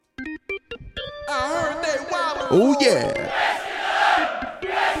Oh, yeah.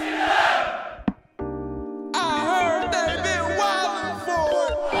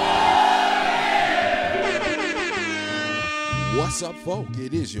 What's up, folk?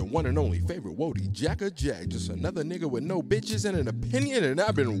 It is your one and only favorite Wody, Jacka Jack. Just another nigga with no bitches and an opinion, and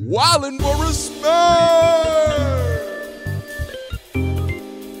I've been wildin' for respect.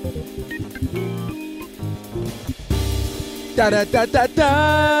 Da da da da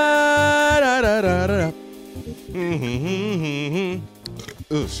da da da da da.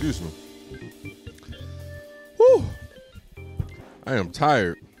 Oh, excuse me. Whew. I am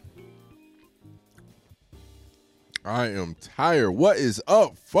tired. What is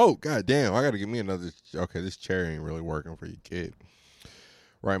up, folk? God damn, I gotta give me another. Okay, this chair ain't really working for you, kid.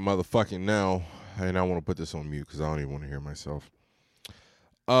 Right, motherfucking now. And I want to put this on mute because I don't even want to hear myself.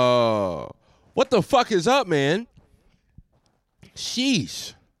 What the fuck is up, man?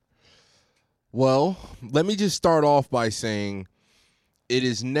 Sheesh. Well, let me just start off by saying it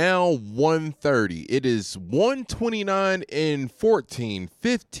is now 1:30. It is 1:29 and 14,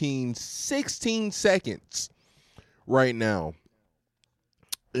 15, 16 seconds right now.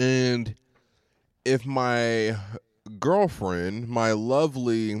 And if my girlfriend, my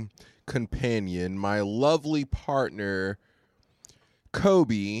lovely companion, my lovely partner,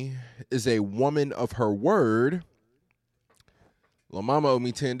 Kobe, is a woman of her word, La Mama owed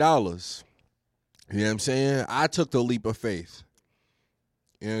me $10. You know what I'm saying? I took the leap of faith.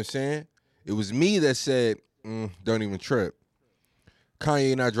 You know what I'm saying? It was me that said, don't even trip.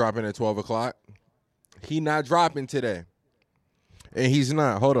 Kanye not dropping at 12 o'clock. He not dropping today. And he's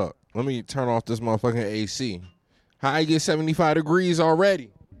not. Hold up. Let me turn off this motherfucking AC. How I get 75 degrees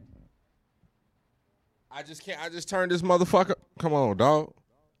already? I just turned this motherfucker. Come on, dog.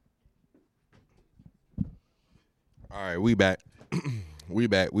 All right, we back. We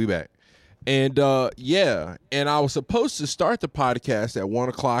back. And yeah, and I was supposed to start the podcast at 1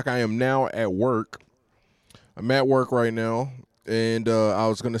 o'clock. I am now at work. I'm at work right now. And I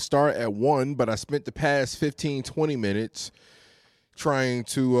was going to start at 1, but I spent the past 15, 20 minutes trying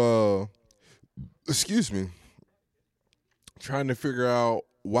to, trying to figure out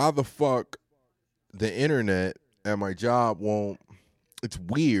why the fuck the internet at my job won't. It's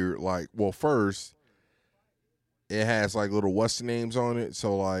weird. Like, well, first, it has like little what's the names on it.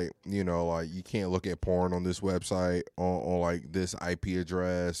 So like, you know, like you can't look at porn on this website on like this IP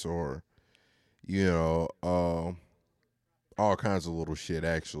address or, you know, all kinds of little shit,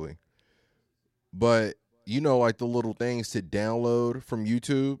 actually. But, you know, like the little things to download from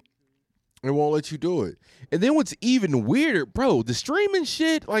YouTube, it won't let you do it. And then what's even weirder, bro, the streaming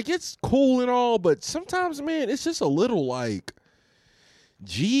shit, like, it's cool and all, but sometimes, man, it's just a little like,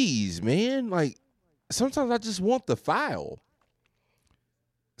 geez, man. Like, sometimes I just want the file.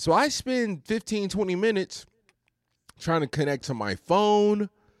 So I spend 15, 20 minutes trying to connect to my phone.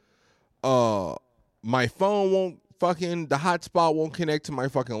 My phone won't. The hotspot won't connect to my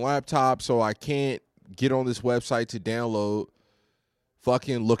fucking laptop, so I can't get on this website to download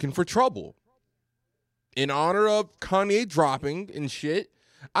fucking Looking for Trouble. In honor of Kanye dropping and shit,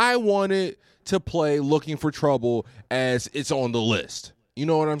 I wanted to play Looking for Trouble as it's on the list. You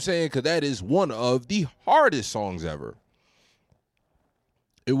know what I'm saying? Because that is one of the hardest songs ever.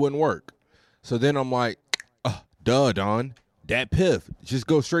 It wouldn't work. So then I'm like, duh, Don. Dat Piff. Just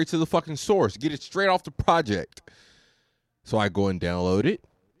go straight to the fucking source. Get it straight off the project. So I go and download it.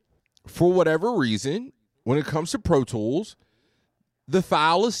 For whatever reason, when it comes to Pro Tools, the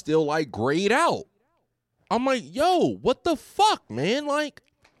file is still like grayed out. I'm like, yo, what the fuck, man? Like,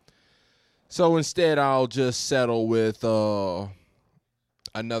 so instead I'll just settle with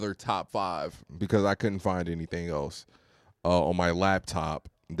another top 5 because I couldn't find anything else on my laptop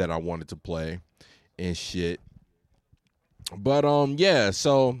that I wanted to play and shit. But yeah,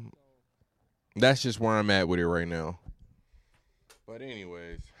 so that's just where I'm at with it right now. But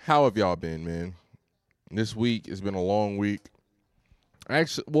anyways, how have y'all been, man? This week has been a long week.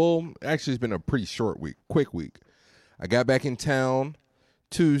 Actually, it's been a pretty short week, quick week. I got back in town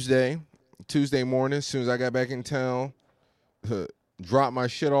Tuesday morning. As soon as I got back in town, dropped my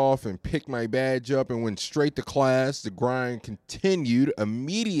shit off and picked my badge up and went straight to class. The grind continued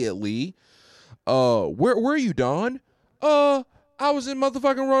immediately. Where are you, Don? I was in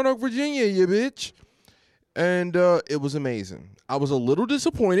motherfucking Roanoke, Virginia, you bitch. And it was amazing. I was a little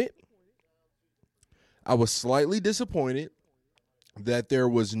disappointed. I was slightly disappointed that there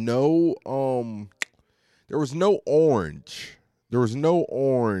was no orange. There was no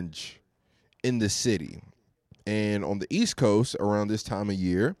orange in the city. And on the East Coast around this time of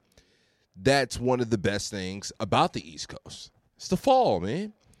year, that's one of the best things about the East Coast. It's the fall,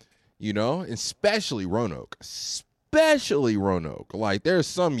 man. and especially Roanoke. Especially Roanoke. Like, there's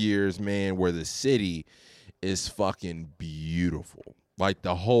some years, man, where the city is fucking beautiful. Like,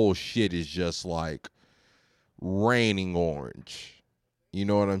 the whole shit is just like raining orange. You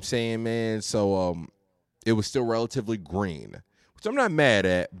know what I'm saying, man? So it was still relatively green, which I'm not mad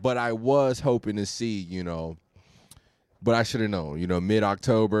at, but I was hoping to see, but I should have known,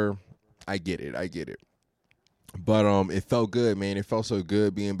 mid-October. I get it. But it felt good, man. It felt so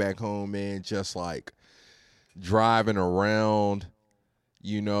good being back home, man. Just like driving around,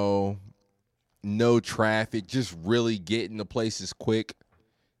 no traffic, just really getting to places quick.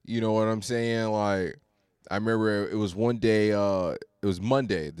 You know what I'm saying? Like, I remember it was one day, it was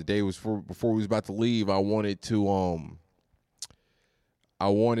Monday. The day was before we was about to leave. I wanted to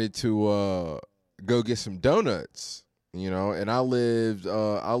go get some donuts, and I live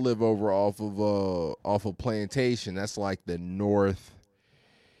over off of Plantation. That's like the northeast.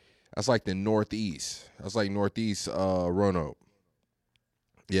 That's like northeast Roanoke.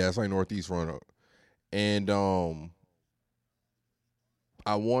 Yeah, it's like northeast Roanoke. And I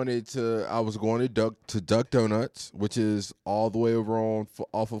was going to Duck Donuts, which is all the way over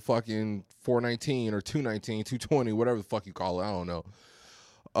off of fucking 419 or 219, 220, whatever the fuck you call it. I don't know.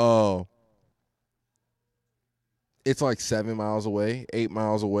 It's like 7 miles away, 8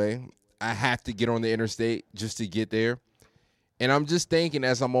 miles away. I have to get on the interstate just to get there. And I'm just thinking,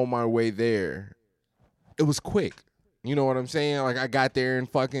 as I'm on my way there, it was quick. You know what I'm saying? Like, I got there in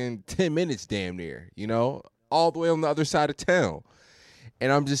fucking 10 minutes damn near, all the way on the other side of town.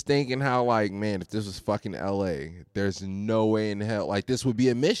 And I'm just thinking how, like, man, if this was fucking L.A., there's no way in hell. Like, this would be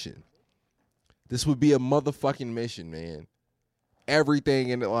a mission. This would be a motherfucking mission, man. Everything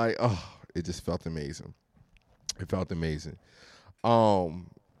in it, like, it just felt amazing. It felt amazing.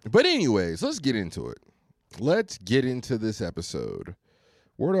 But anyways, let's get into it. Let's get into this episode.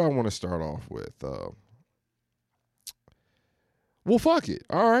 Where do I want to start off with? Well, fuck it.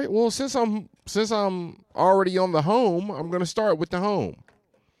 All right. Well, since I'm already on the home, I'm going to start with the home.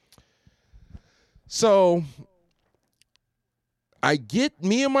 So,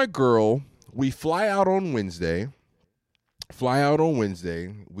 me and my girl, we fly out on Wednesday.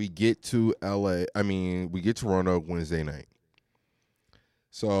 We get to we get to Roanoke Wednesday night.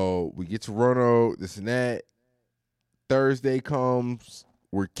 So we get to Roanoke, this and that. Thursday comes,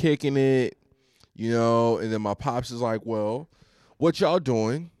 we're kicking it, and then my pops is like, well, what y'all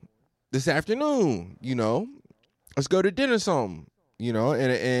doing this afternoon? Let's go to dinner something,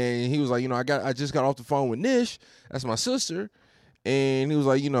 and he was like, I just got off the phone with Nish, that's my sister, and he was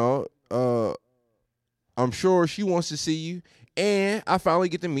like, I'm sure she wants to see you, and I finally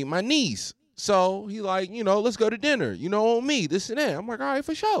get to meet my niece. So he like, let's go to dinner, on me, this and that. I'm like, all right,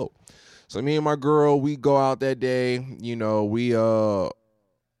 for sure. So me and my girl, we go out that day,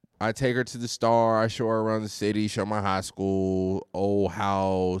 I take her to the Star, I show her around the city, show my high school, old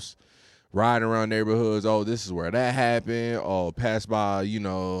house, riding around neighborhoods. Oh, this is where that happened. Oh, pass by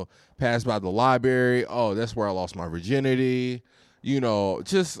the library. Oh, that's where I lost my virginity.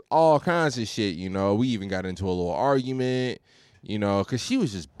 Just all kinds of shit, We even got into a little argument, because she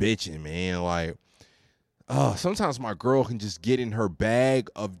was just bitching, man. Like, sometimes my girl can just get in her bag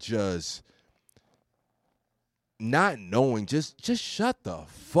of just not knowing, just shut the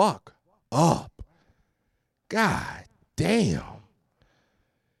fuck up. God damn.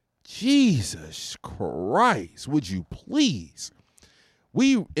 Jesus Christ, would you please?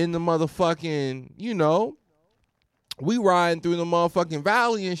 We in the motherfucking, we riding through the motherfucking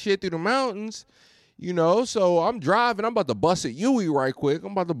valley and shit, through the mountains, so I'm driving. I'm about to bust at Huey right quick.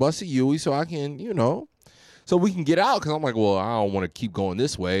 I'm about to bust at Huey so I can, so we can get out, because I'm like, well, I don't want to keep going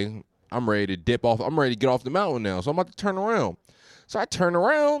this way. I'm ready to dip off. I'm ready to get off the mountain now, so I'm about to turn around. So I turn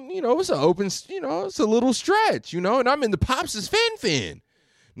around, it's an open, it's a little stretch, and I'm in the Pops' Fin.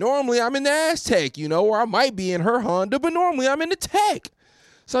 Normally I'm in the Aztec, or I might be in her Honda, but normally I'm in the Tech.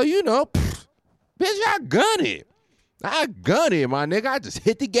 So, bitch, I gun it, my nigga. I just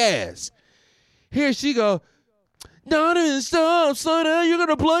hit the gas. Here she go, Donovan, stop, slow down, you're going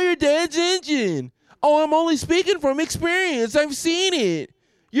to blow your dad's engine. Oh, I'm only speaking from experience. I've seen it.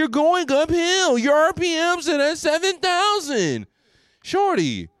 You're going uphill. Your RPM's at 7,000.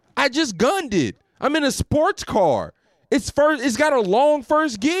 Shorty, I just gunned it. I'm in a sports car. It's got a long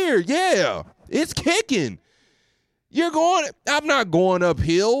first gear. Yeah, it's kicking. I'm not going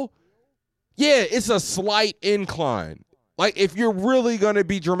uphill. Yeah, it's a slight incline. Like, if you're really going to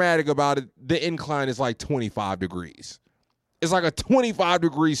be dramatic about it, the incline is like 25 degrees. It's like a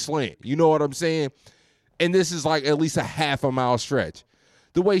 25-degree slant. You know what I'm saying? And this is like at least a half a mile stretch.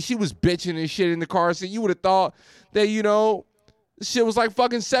 The way she was bitching and shit in the car, so you would have thought that, Shit was like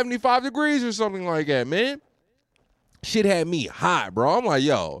fucking 75 degrees or something like that, man. Shit had me hot, bro. I'm like,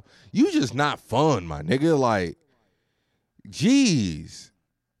 yo, you just not fun, my nigga. Like, jeez.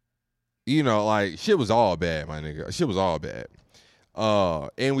 You know, like, shit was all bad, my nigga. Shit was all bad.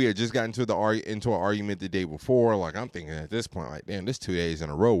 And we had just gotten into an argument the day before. Like, I'm thinking at this point, like, damn, this 2 days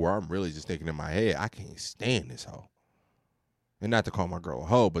in a row where I'm really just thinking in my head, I can't stand this hoe. And not to call my girl a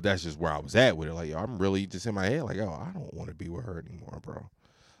hoe, but that's just where I was at with it. Like, yo, I'm really just in my head, like, yo, I don't want to be with her anymore, bro.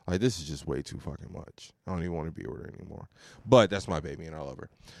 Like, this is just way too fucking much. I don't even want to be with her anymore. But that's my baby and I love her.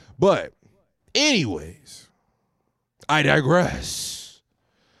 But anyways, I digress.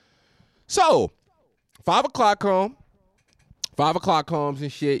 So 5 o'clock comes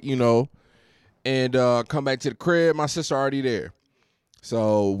and shit, you know, and come back to the crib. My sister already there.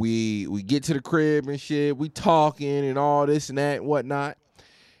 So we get to the crib and shit. We talking and all this and that and whatnot.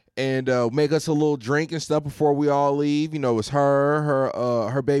 And make us a little drink and stuff before we all leave. You know, it's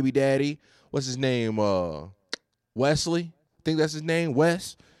her baby daddy. What's his name? Wesley. I think that's his name,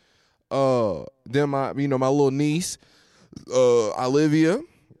 Wes. Then my little niece, Olivia.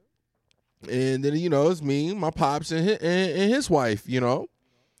 And then, you know, it's me, my pops, and his wife, you know.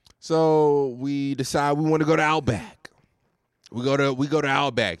 So we decide we want to go to Outback. We go to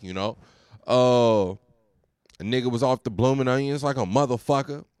Outback, you know. A nigga was off the blooming onions like a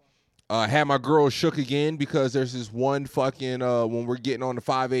motherfucker. Had my girl shook again because there's this one fucking, when we're getting on the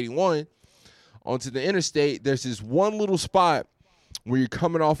 581 onto the interstate, there's this one little spot where you're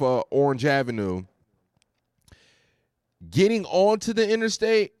coming off of Orange Avenue, getting onto the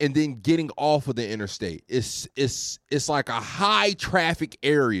interstate and then getting off of the interstate. It's like a high traffic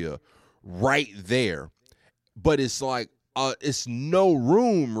area right there, but it's like it's no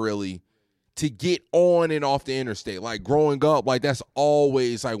room really to get on and off the interstate. Like growing up, like that's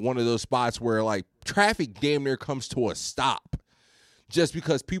always like one of those spots where like traffic damn near comes to a stop just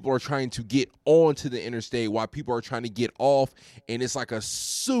because people are trying to get onto the interstate while people are trying to get off, and it's like a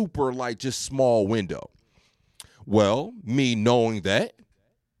super like just small window. Well, me knowing that,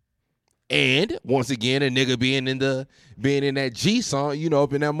 and once again, a nigga being in that G song, you know,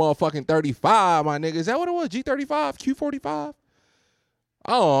 up in that motherfucking 35, my nigga. Is that what it was? G35, Q45?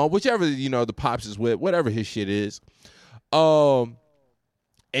 Oh, whichever, you know, the pops is with, whatever his shit is. And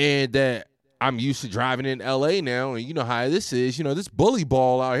that I'm used to driving in LA now, and you know how this is, you know, this bully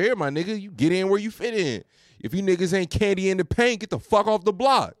ball out here, my nigga. You get in where you fit in. If you niggas ain't candy in the paint, get the fuck off the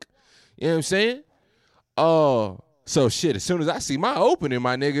block. You know what I'm saying? So shit, as soon as I see my opening,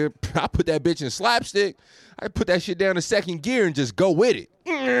 my nigga, I put that bitch in slapstick. I put that shit down to second gear and just go with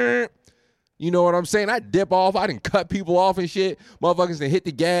it. You know what I'm saying? I dip off. I didn't cut people off and shit. Motherfuckers done hit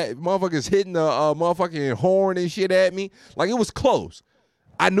the gas. Motherfuckers hitting the motherfucking horn and shit at me. Like, it was close.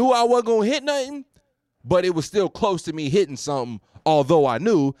 I knew I wasn't going to hit nothing, but it was still close to me hitting something, although I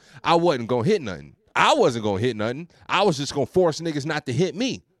knew I wasn't going to hit nothing. I wasn't going to hit nothing. I was just going to force niggas not to hit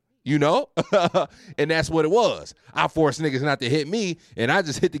me. You know? And that's what it was. I forced niggas not to hit me, and I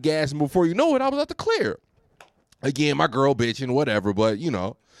just hit the gas, and before you know it, I was out the clear. Again, my girl bitching, whatever, but, you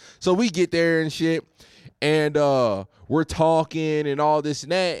know. So we get there and shit, and we're talking and all this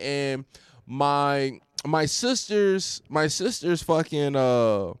and that, and my sister's fucking,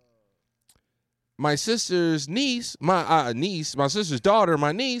 my sister's niece, my sister's daughter,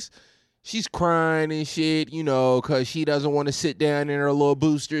 my niece, she's crying and shit, you know, because she doesn't want to sit down in her little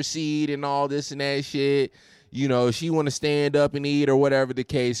booster seat and all this and that shit. You know, she want to stand up and eat or whatever the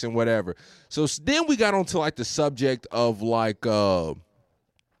case and whatever. So then we got onto, like, the subject of, like,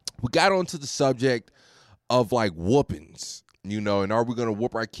 whoopings, you know, and are we going to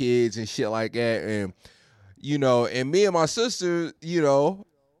whoop our kids and shit like that? And, you know, and me and my sister, you know,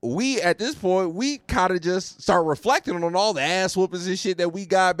 we, at this point, we kind of just start reflecting on all the ass whoopings and shit that we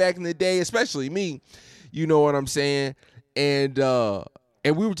got back in the day, especially me, you know what I'm saying? And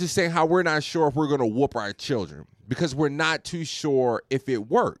we were just saying how we're not sure if we're going to whoop our children because we're not too sure if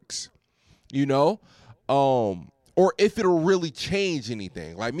it works, you know, or if it'll really change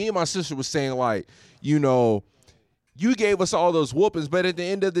anything. Like, me and my sister was saying, like, you know, you gave us all those whoopings, but at the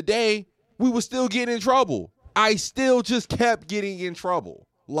end of the day, we would still get in trouble. I still just kept getting in trouble.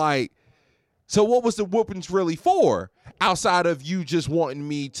 Like, so what was the whoopings really for outside of you just wanting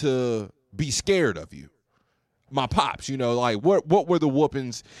me to be scared of you? My pops, you know, like, what were the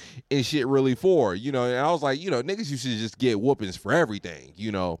whoopings and shit really for? You know, and I was like, you know, niggas used to just get whoopings for everything,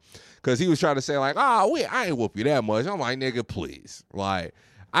 you know, because he was trying to say, like, I ain't whoop you that much. I'm like, nigga, please. Like,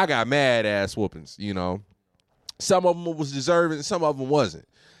 I got mad ass whoopings, you know. Some of them was deserving, some of them wasn't.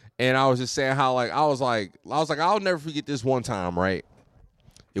 And I was just saying how, like, I was like, I'll never forget this one time, right?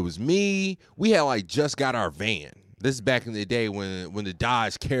 It was me. We had, like, just got our van. This is back in the day when the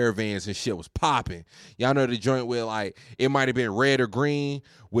Dodge Caravans and shit was popping. Y'all know the joint where like it might have been red or green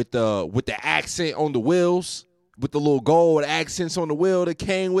with the accent on the wheels, with the little gold accents on the wheel that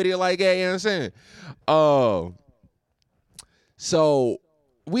came with it like that, you know what I'm saying? So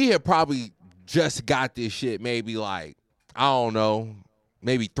we had probably just got this shit maybe like, I don't know,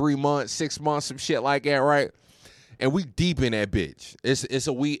 maybe 3 months, 6 months, some shit like that, right? And we deep in that bitch.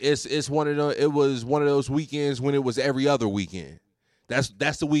 It's one of the, it was one of those weekends when it was every other weekend.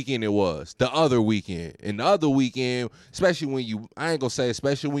 That's the weekend it was. The other weekend. And the other weekend, especially when you, I ain't gonna say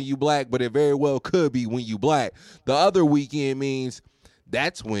especially when you black, but it very well could be when you black. The other weekend means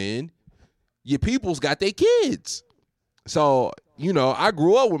that's when your peoples got their kids. So, you know, I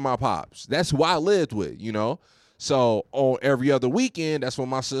grew up with my pops. That's who I lived with, you know. So on every other weekend, that's when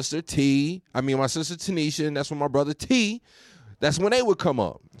my sister Tanisha, and that's when my brother T, that's when they would come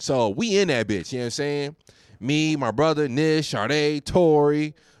up. So we in that bitch, you know what I'm saying? Me, my brother Nish, Sade,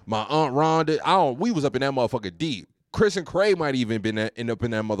 Tori, my aunt Rhonda. We was up in that motherfucker deep. Chris and Cray might even end up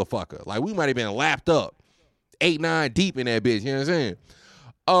in that motherfucker. Like we might have been lapped up 8, 9 deep in that bitch, you know what I'm saying?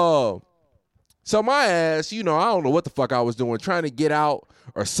 So my ass, you know, I don't know what the fuck I was doing, trying to get out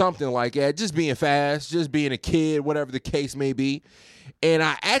or something like that, just being fast, just being a kid, whatever the case may be. And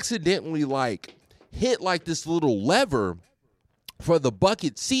I accidentally like hit like this little lever for the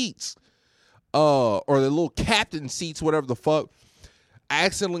bucket seats, or the little captain seats, whatever the fuck. I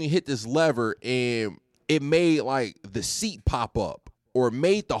accidentally hit this lever and it made like the seat pop up, or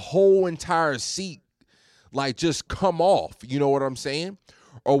made the whole entire seat like just come off. You know what I'm saying?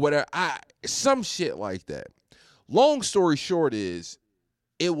 Or whatever. Some shit like that. Long story short is,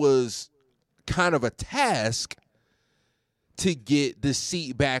 it was kind of a task to get the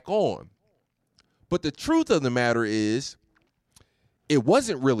seat back on. But the truth of the matter is, it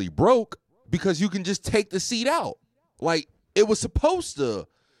wasn't really broke because you can just take the seat out. Like, it was supposed to.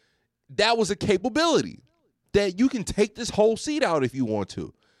 That was a capability that you can take this whole seat out if you want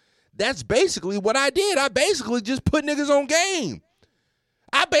to. That's basically what I did. I basically just put niggas on game.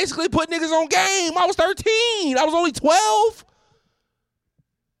 I was 13. I was only 12.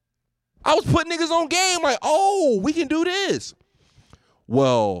 I was putting niggas on game like, oh, we can do this.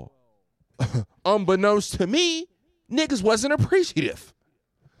 Well, unbeknownst to me, niggas wasn't appreciative.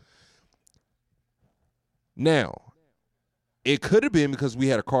 Now, it could have been because we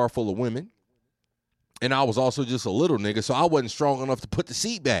had a car full of women, and I was also just a little nigga, so I wasn't strong enough to put the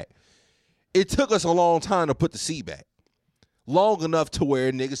seat back. It took us a long time to put the seat back. Long enough to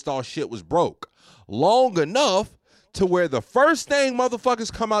where niggas thought shit was broke. Long enough to where the first thing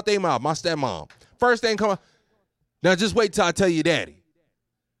motherfuckers come out their mouth, my stepmom, first thing come out, now just wait till I tell your daddy.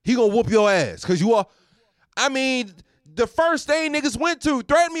 He gonna whoop your ass. Cause you are, the first thing niggas went to,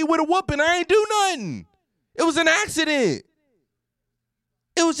 threatened me with a whooping, I ain't do nothing. It was an accident.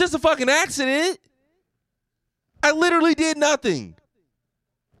 It was just a fucking accident. I literally did nothing.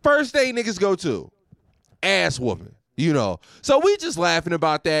 First thing niggas go to, ass whooping. You know, so we just laughing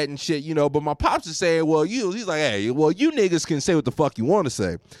about that and shit, you know, but my pops is saying, well, he's like, hey, well, you niggas can say what the fuck you want to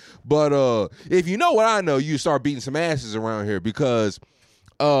say. But if you know what I know, you start beating some asses around here because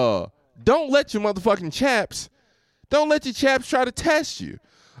don't let your motherfucking chaps try to test you.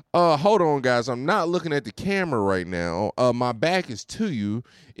 Hold on, guys. I'm not looking at the camera right now. My back is to you.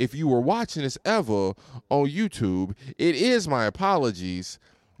 If you were watching this ever on YouTube, it is my apologies.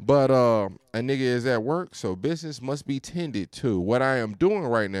 But a nigga is at work, so business must be tended to. What I am doing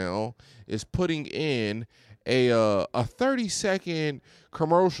right now is putting in a 30-second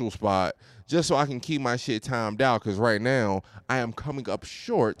commercial spot just so I can keep my shit timed out, because right now I am coming up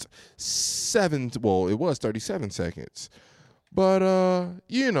short it was 37 seconds. But,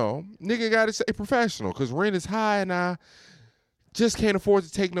 you know, nigga got to stay professional because rent is high and I just can't afford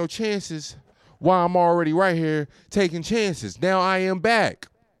to take no chances while I'm already right here taking chances. Now I am back.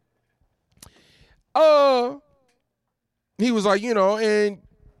 He was like, you know, and,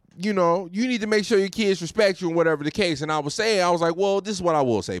 you know, you need to make sure your kids respect you and whatever the case. And I was like, well, this is what I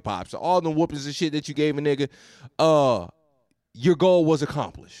will say, Pops. All the whoopings and shit that you gave a nigga, your goal was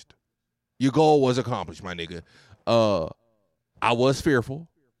accomplished. Your goal was accomplished, my nigga. I was fearful,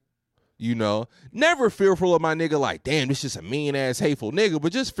 you know, never fearful of my nigga like, damn, this is a mean ass hateful nigga,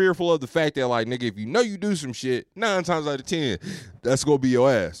 but just fearful of the fact that like, nigga, if you know you do some shit, 9 times out of 10, that's gonna be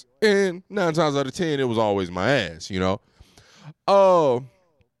your ass. And 9 times out of 10, it was always my ass, you know.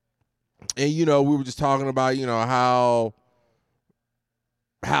 And you know, we were just talking about, you know,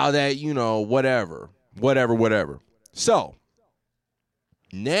 how that, you know, whatever. So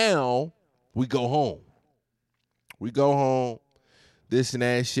now we go home. This and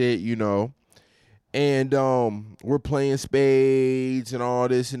that shit, you know. And we're playing spades and all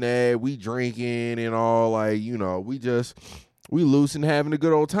this and that. We drinking and all, like, you know, we loose and having a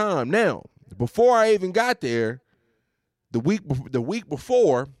good old time. Now, before I even got there, the week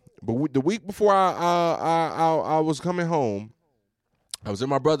before, the week before I was coming home, I was in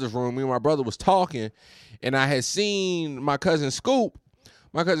my brother's room. Me and my brother was talking, and I had seen my cousin Scoop.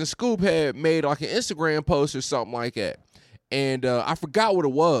 My cousin Scoop had made like an Instagram post or something like that. And I forgot what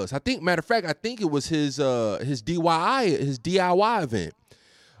it was. Matter of fact, I think it was his DIY event.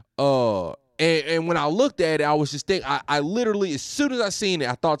 And when I looked at it, I was just thinking, I literally, as soon as I seen it,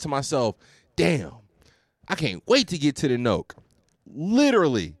 I thought to myself, damn, I can't wait to get to the Nook.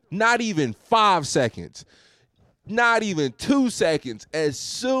 Literally, not even 5 seconds, not even 2 seconds. As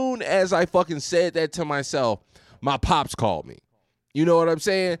soon as I fucking said that to myself, my pops called me. You know what I'm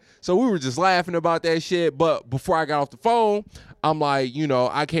saying? So we were just laughing about that shit. But before I got off the phone, I'm like, you know,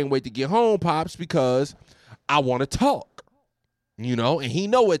 I can't wait to get home, Pops, because I want to talk. You know, and he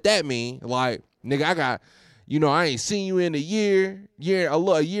know what that mean. Like, nigga, I ain't seen you in a year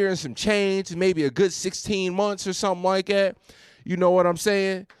and some change, maybe a good 16 months or something like that. You know what I'm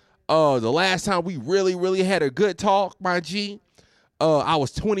saying? The last time we really, really had a good talk, my G, I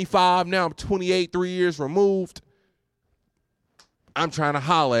was 25. Now I'm 28, 3 years removed. I'm trying to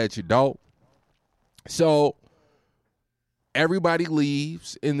holler at you, dog. So everybody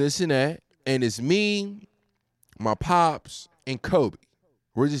leaves and this and that, and it's me, my pops, and Kobe.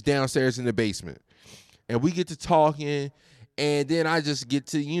 We're just downstairs in the basement. And we get to talking, and then I just get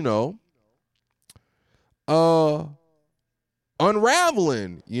to, you know,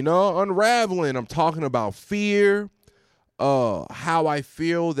 unraveling. I'm talking about fear, how I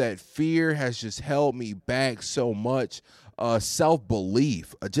feel that fear has just held me back so much.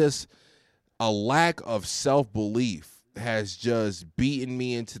 Self-belief, just a lack of self-belief has just beaten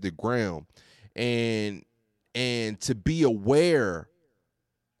me into the ground. And to be aware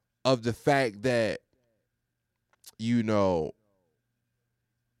of the fact that, you know,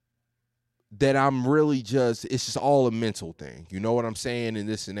 that I'm really it's just all a mental thing. You know what I'm saying? And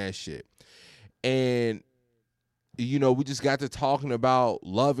this and that shit. And, you know, we just got to talking about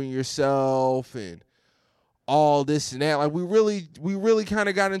loving yourself and all this and that. Like, we really kind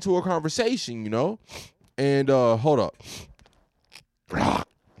of got into a conversation, you know? And, hold up.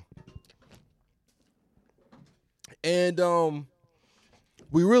 And,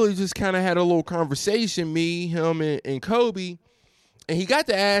 we really just kind of had a little conversation, me, him, and Kobe. And he got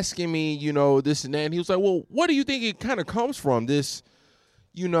to asking me, you know, this and that. And he was like, well, what do you think it kind of comes from, this,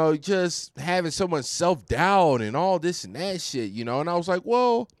 you know, just having so much self-doubt and all this and that shit, you know? And I was like,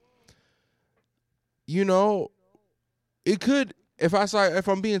 well, you know, it could, if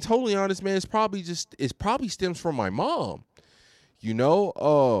I'm being totally honest, man, it probably stems from my mom, you know,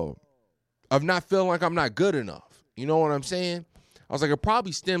 of not feeling like I'm not good enough. You know what I'm saying? I was like, it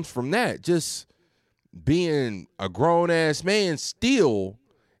probably stems from that, just being a grown ass man still,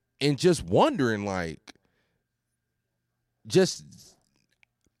 and just wondering, like, just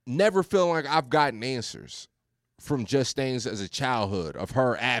never feeling like I've gotten answers from just things as a childhood of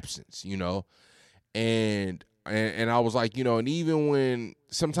her absence, you know? And I was like, you know, and even when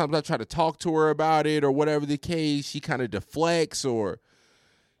sometimes I try to talk to her about it or whatever the case, she kind of deflects, or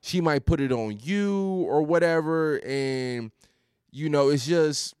she might put it on you or whatever. And, you know, it's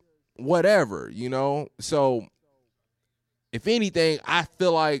just whatever, you know? So if anything, I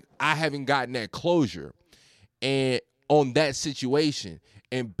feel like I haven't gotten that closure and on that situation.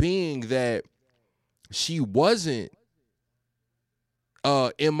 And being that she wasn't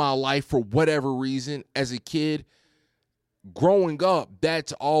in my life for whatever reason as a kid, growing up,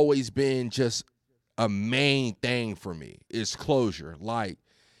 that's always been just a main thing for me, is closure. Like,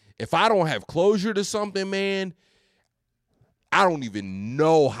 if I don't have closure to something, man, I don't even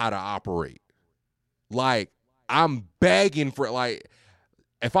know how to operate. Like, I'm begging for, like,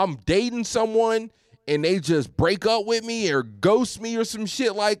 if I'm dating someone and they just break up with me or ghost me or some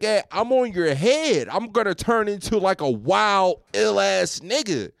shit like that, I'm on your head. I'm going to turn into like a wild, ill-ass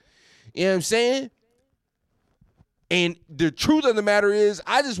nigga. You know what I'm saying? And the truth of the matter is,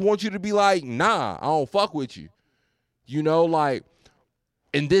 I just want you to be like, nah, I don't fuck with you. You know, like,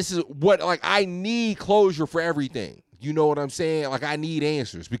 and this is what, like, I need closure for everything. You know what I'm saying? Like, I need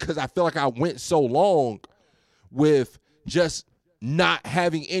answers, because I feel like I went so long with just not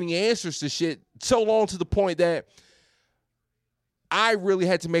having any answers to shit, so long to the point that I really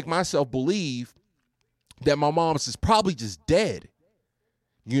had to make myself believe that my mom's is probably just dead.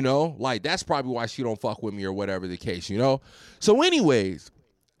 You know, like, that's probably why she don't fuck with me or whatever the case, you know? So anyways,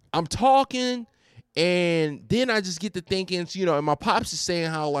 I'm talking, and then I just get to thinking, you know, and my pops is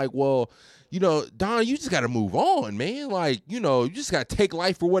saying how, like, well, Don, you just got to move on, man. Like, you just got to take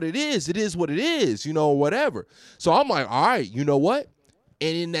life for what it is. It is what it is, whatever. So I'm like, all right, you know what?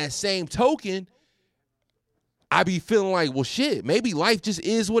 And in that same token, I be feeling like, well, shit, maybe life just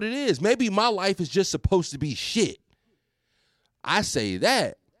is what it is. Maybe my life is just supposed to be shit. I say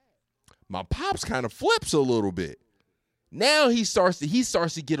that. My pops kind of flips a little bit. Now he starts to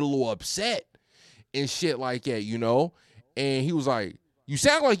get a little upset and shit like that, And he was like, you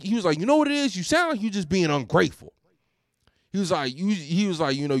know what it is? You sound like you just being ungrateful. He was like, you sound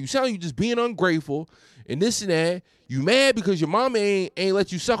like you just being ungrateful and this and that. You mad because your mama ain't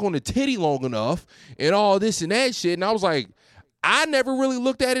let you suck on the titty long enough and all this and that shit. And I was like, I never really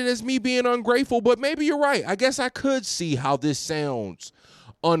looked at it as me being ungrateful, but maybe you're right. I guess I could see how this sounds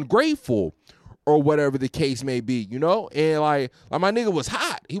ungrateful or whatever the case may be, And like my nigga was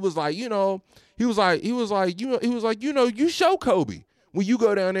hot. He was like, you show Kobe when you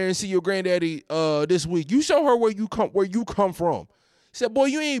go down there and see your granddaddy this week. You show her where you come from. He said, boy,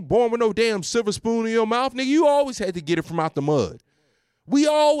 you ain't born with no damn silver spoon in your mouth, nigga. You always had to get it from out the mud. We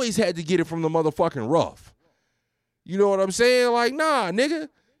always had to get it from the motherfucking rough. You know what I'm saying? Like, nah, nigga.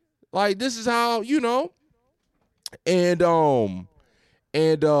 Like, this is how,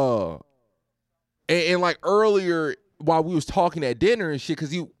 And like earlier while we was talking at dinner and shit,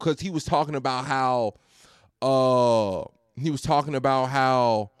 cause he was talking about how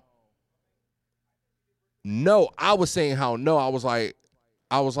no, I was saying how no, I was like,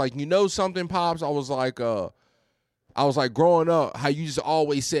 something, Pops? I was like, growing up, how you just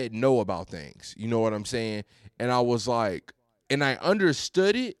always said no about things. You know what I'm saying? And I was like, and I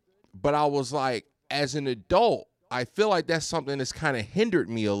understood it, but I was like, as an adult, I feel like that's something that's kind of hindered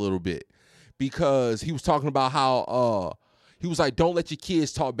me a little bit, because he was talking about how he was like, don't let your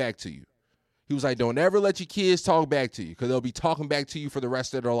kids talk back to you. He was like, don't ever let your kids talk back to you, because they'll be talking back to you for the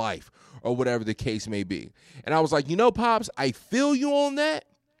rest of their life or whatever the case may be. And I was like, Pops, I feel you on that.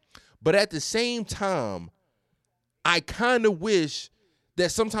 But at the same time, I kind of wish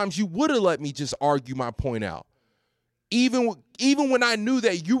that sometimes you would have let me just argue my point out. Even when I knew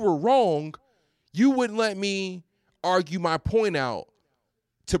that you were wrong, you wouldn't let me argue my point out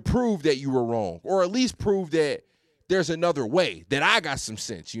to prove that you were wrong, or at least prove that there's another way, that I got some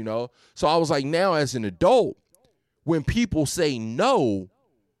sense, So I was like, now as an adult, when people say no,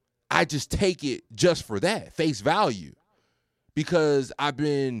 I just take it just for that, face value. Because I've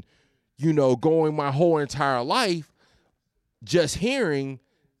been, going my whole entire life just hearing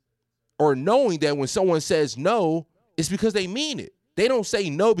or knowing that when someone says no, it's because they mean it. They don't say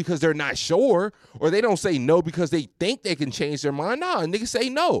no because they're not sure, or they don't say no because they think they can change their mind. Nah, niggas say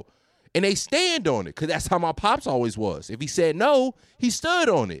no, and they stand on it, because that's how my pops always was. If he said no, he stood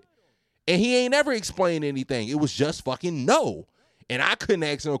on it, and he ain't ever explained anything. It was just fucking no, and I couldn't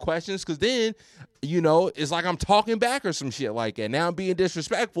ask no questions, because then, it's like I'm talking back or some shit like that. Now I'm being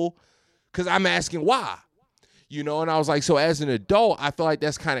disrespectful because I'm asking why, and I was like, so as an adult, I feel like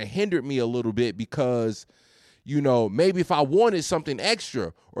that's kind of hindered me a little bit, because maybe if I wanted something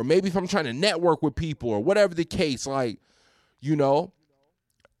extra, or maybe if I'm trying to network with people or whatever the case, like,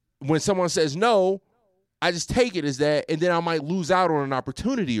 when someone says no, I just take it as that, and then I might lose out on an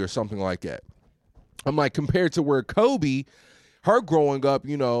opportunity or something like that. I'm like, compared to where Kobe, her growing up,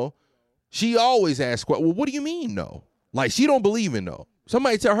 she always asks, well, what do you mean no? Like, she don't believe in no.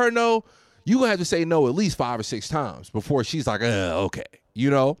 Somebody tell her no, you gonna have to say no at least 5 or 6 times before she's like, okay,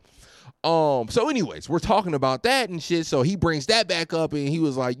 So anyways, we're talking about that and shit. So he brings that back up, and he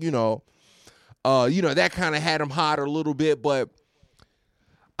was like, that kind of had him hot a little bit. But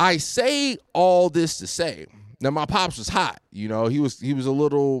I say all this to say, now my pops was hot. He was a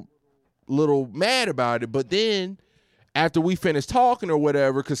little mad about it. But then after we finished talking or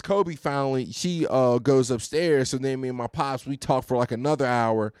whatever, because Kobe finally, she goes upstairs. So then me and my pops, we talk for like another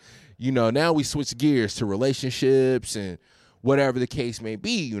hour. Now we switch gears to relationships and whatever the case may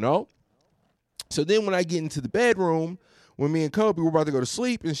be, So then when I get into the bedroom, when me and Kobe, we're about to go to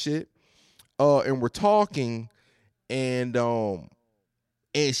sleep and shit, and we're talking, and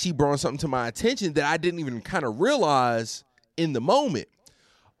she brought something to my attention that I didn't even kind of realize in the moment.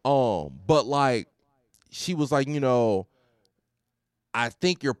 But like, she was like, I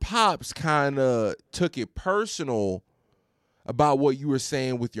think your pops kind of took it personal about what you were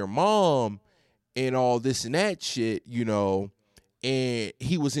saying with your mom and all this and that shit, and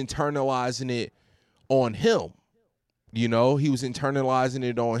he was internalizing it on him. He was internalizing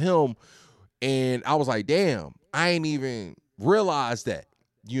it on him. And I was like, damn, I ain't even realized that.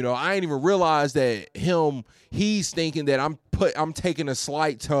 I ain't even realized that he's thinking that I'm taking a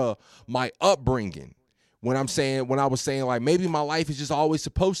slight to my upbringing when I was saying like maybe my life is just always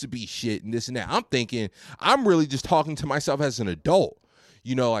supposed to be shit and this and that. I'm thinking I'm really just talking to myself as an adult.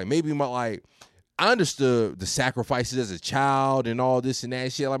 You know, like maybe I understood the sacrifices as a child and all this and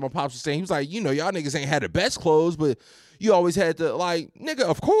that shit. Like my pops was saying, he was like, you know, y'all niggas ain't had the best clothes, but you always had to, like, nigga,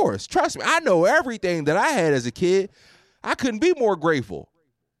 of course. Trust me, I know everything that I had as a kid. I couldn't be more grateful.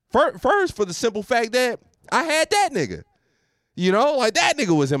 First, for the simple fact that I had that nigga. You know, like that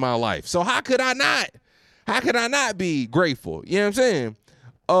nigga was in my life. So how could I not be grateful? You know what I'm saying?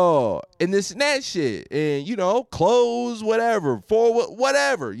 And this and that shit. And, you know, clothes, whatever, for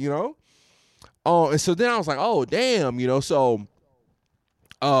whatever, you know? And so then I was like, oh, damn, you know, so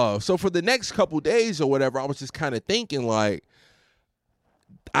for the next couple days or whatever, I was just kind of thinking like,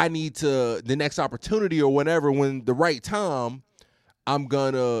 I need to, the next opportunity or whenever, when the right time, I'm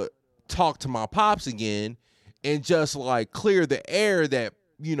gonna talk to my pops again and just like clear the air that,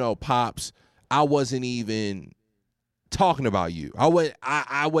 you know, pops, I wasn't even talking about you. I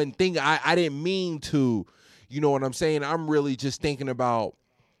wasn't thinking, I didn't mean to, you know what I'm saying? I'm really just thinking about,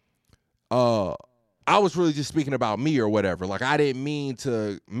 I was really just speaking about me or whatever. Like, I didn't mean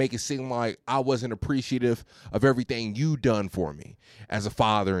to make it seem like I wasn't appreciative of everything you done for me as a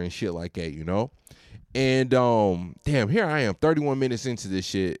father and shit like that, you know? And, damn, here I am, 31 minutes into this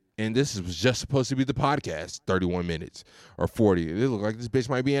shit, and this was just supposed to be the podcast, 31 minutes or 40. It look like this bitch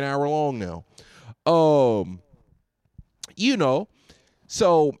might be an hour long now. You know,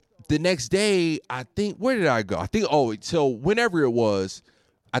 so the next day, I think, where did I go? I think, so whenever it was,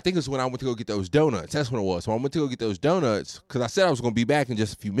 I think it's when I went to go get those donuts. That's when it was. So I went to go get those donuts because I said I was going to be back in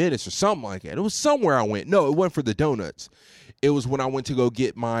just a few minutes or something like that. It was somewhere I went. No, it wasn't for the donuts. It was when I went to go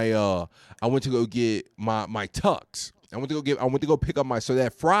get my my tux. I went to go pick up my, so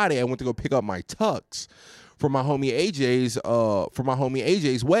that Friday I went to go pick up my tux for my homie AJ's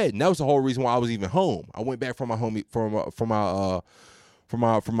wedding. That was the whole reason why I was even home. I went back from my homie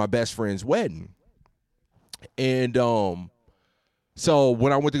from my best friend's wedding. And so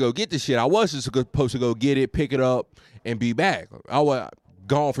when I went to go get this shit, I was just supposed to go get it, pick it up, and be back. I was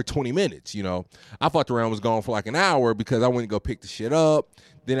gone for 20 minutes, you know. I thought around was gone for like an hour because I went to go pick the shit up.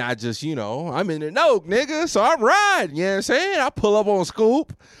 Then I just, you know, I'm in the Noke, nigga, so I'm riding, you know what I'm saying? I pull up on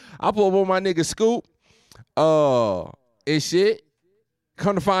Scoop. I pull up on my nigga Scoop. And shit.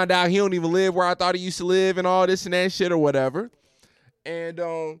 Come to find out he don't even live where I thought he used to live and all this and that shit or whatever. And,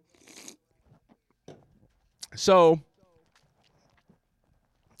 so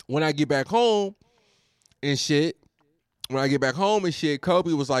when I get back home and shit,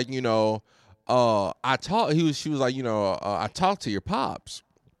 Kobe was like, you know, she was like, you know, I talked to your pops.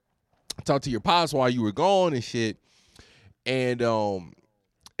 I talked to your pops while you were gone and shit. And I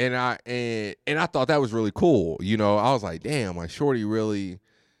thought that was really cool. You know, I was like, damn, like Shorty really,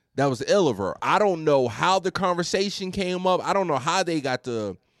 that was ill of her. I don't know how the conversation came up. I don't know how they got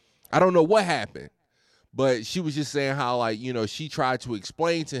I don't know what happened. But she was just saying how, like, you know, she tried to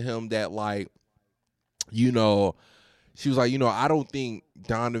explain to him that, like, you know, she was like, you know, I don't think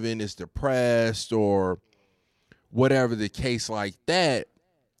Donovan is depressed or whatever the case like that.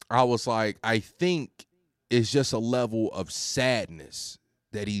 I was like, I think it's just a level of sadness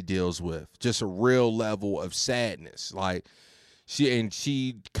that he deals with, just a real level of sadness. Like,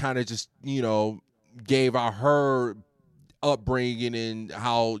 she kind of just, you know, gave out her upbringing and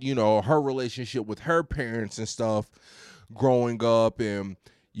how, you know, her relationship with her parents and stuff growing up, and,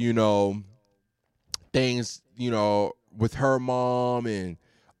 you know, things, you know, with her mom, and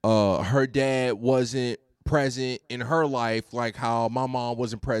her dad wasn't present in her life like how my mom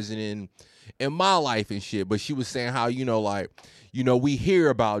wasn't present in my life and shit. But she was saying how, you know, like, you know, we hear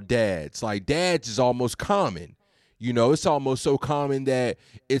about dads, like dads is almost common, you know, it's almost so common that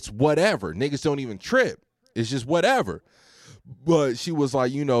it's whatever, niggas don't even trip, it's just whatever. But she was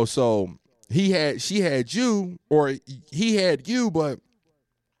like, you know, so he had you, but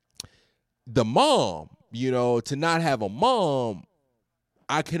the mom, you know, to not have a mom,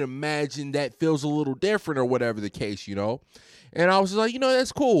 I can imagine that feels a little different or whatever the case, you know. And I was like, you know,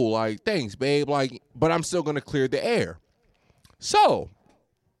 that's cool. Like, thanks, babe. Like, but I'm still going to clear the air. So,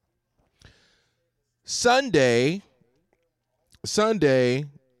 Sunday,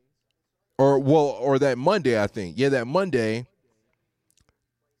 or that Monday, I think. Yeah, that Monday,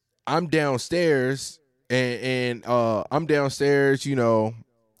 I'm downstairs and I'm downstairs, you know,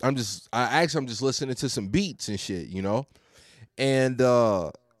 I'm just listening to some beats and shit, you know. And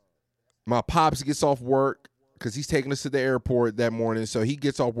my pops gets off work because he's taking us to the airport that morning. So he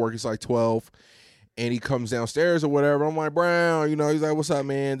gets off work, it's like 12, and he comes downstairs or whatever. I'm like, Brown, you know, he's like, what's up,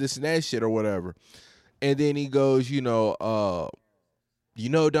 man? This and that shit or whatever. And then he goes, you know,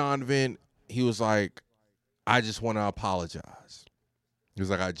 Donovan, he was like, I just want to apologize. He was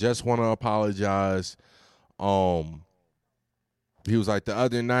like, I just want to apologize. He was like, the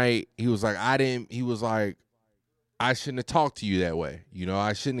other night, he was like, I shouldn't have talked to you that way. You know,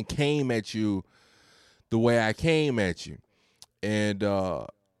 I shouldn't have came at you the way I came at you. And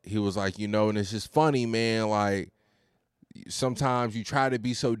he was like, you know, and it's just funny, man, like, sometimes you try to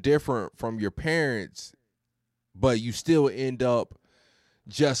be so different from your parents, but you still end up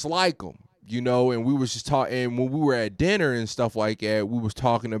just like them, you know. And we was just talking, and when we were at dinner and stuff like that,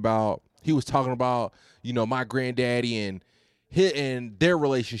 he was talking about, you know, my granddaddy and their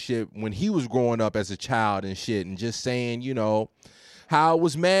relationship when he was growing up as a child and shit, and just saying, you know, how it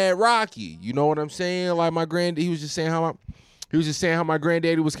was mad rocky, you know what I'm saying? Like he was just saying how my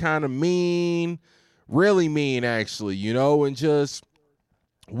granddaddy was kind of mean, really mean, actually, you know, and just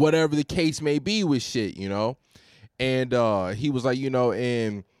whatever the case may be with shit, you know. And he was like, you know,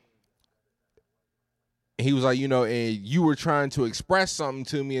 and he was like, you know, and you were trying to express something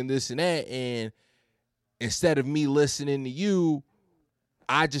to me and this and that, and instead of me listening to you,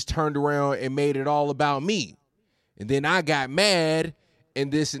 I just turned around and made it all about me. And then I got mad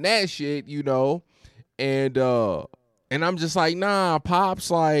and this and that shit, you know, and I'm just like, nah,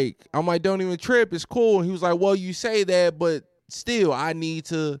 Pops, like, I'm like, don't even trip, it's cool. And he was like, well, you say that, but still, I need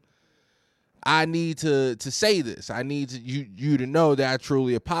to say this. I need you to know that I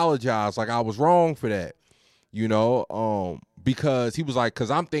truly apologize. Like, I was wrong for that, you know, because he was like, because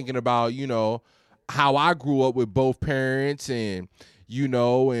I'm thinking about, you know, how I grew up with both parents and, you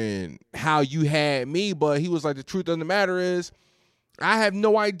know, and how you had me. But he was like, the truth of the matter is, I have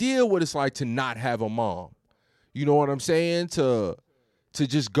no idea what it's like to not have a mom. You know what I'm saying? To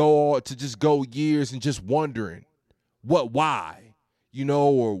just go years and just wondering why, you know,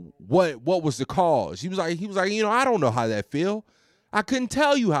 or what was the cause. He was like, you know, I don't know how that feel. I couldn't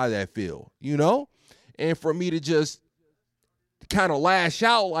tell you how that feel, you know? And for me to just kind of lash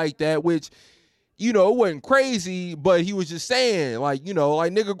out like that, which, you know, it wasn't crazy, but he was just saying, like, you know,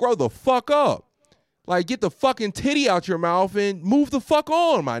 like, nigga, grow the fuck up. Like, get the fucking titty out your mouth and move the fuck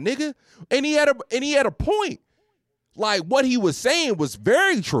on, my nigga. And he had a point. Like, what he was saying was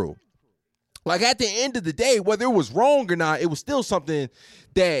very true. Like, at the end of the day, whether it was wrong or not, it was still something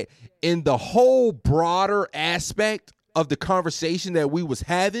that in the whole broader aspect of the conversation that we was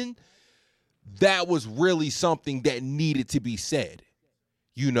having, that was really something that needed to be said.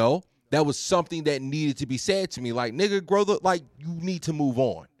 You know? That was something that needed to be said to me. Like, nigga, like, you need to move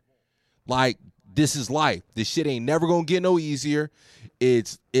on. Like, this is life. This shit ain't never gonna get no easier.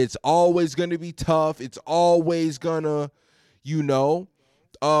 It's always gonna be tough. It's always gonna, you know,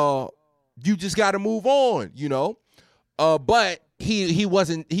 you just gotta move on, you know. But he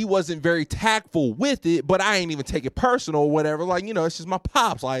wasn't very tactful with it, but I ain't even take it personal or whatever. Like, you know, it's just my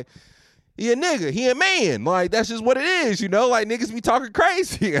pops. Like, he a nigga, he a man. Like, that's just what it is, you know. Like, niggas be talking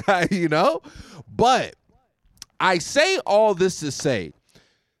crazy, you know. But I say all this to say,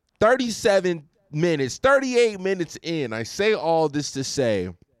 38 minutes in, I say all this to say,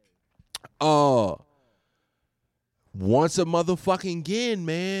 once a motherfucking again,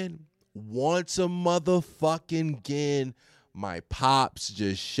 man. Once a motherfucking again, my pops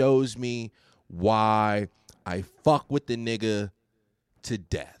just shows me why I fuck with the nigga to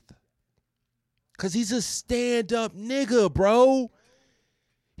death. Cause he's a stand-up nigga, bro.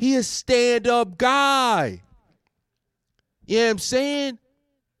 He a stand-up guy. You know what I'm saying?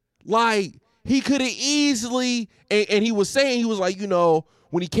 Like, he could have easily, and he was saying, he was like, you know,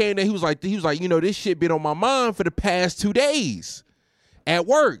 when he came there, he was like, you know, this shit been on my mind for the past 2 days at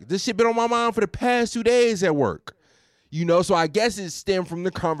work. This shit been on my mind for the past 2 days at work. You know, so I guess it stemmed from the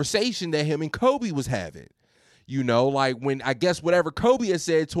conversation that him and Kobe was having. You know, like, when I guess whatever Kobe had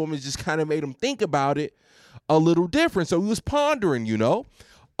said to him, it just kind of made him think about it a little different. So he was pondering, you know.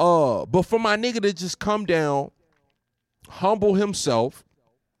 But for my nigga to just come down, humble himself,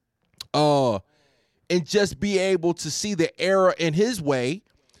 and just be able to see the error in his way,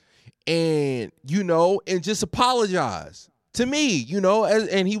 and, you know, and just apologize to me, you know,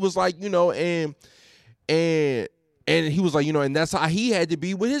 and he was like, you know, and he was like, you know, and that's how he had to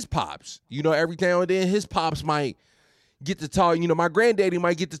be with his pops. You know, every now and then his pops might get to talk, you know, my granddaddy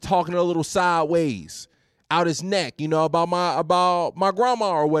might get to talking a little sideways out his neck, you know, about my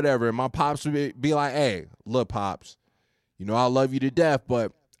grandma or whatever. And my pops would be like, hey, look, Pops, you know, I love you to death,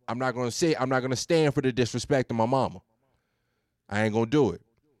 but I'm not going to stand for the disrespect of my mama. I ain't going to do it,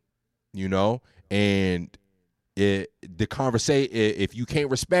 you know? And the conversation, if you can't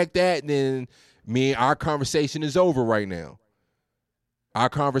respect that, then our conversation is over right now. our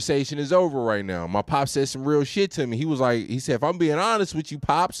conversation is over right now. My pop said some real shit to me. He said, if I'm being honest with you,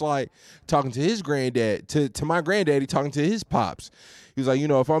 Pops, like talking to his granddad, to my granddaddy talking to his pops. He was like,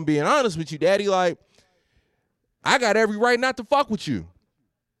 if I'm being honest with you, Daddy, like, I got every right not to fuck with you.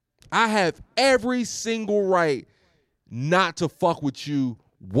 I have every single right not to fuck with you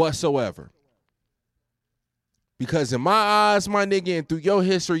whatsoever. Because in my eyes, my nigga, and through your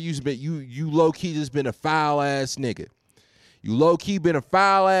history, you low-key just been a foul-ass nigga. You low-key been a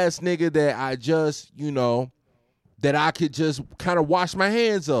foul-ass nigga that I just, that I could just kind of wash my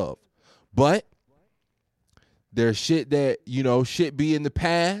hands of. But there's shit that, shit be in the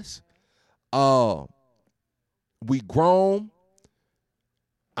past. We grown.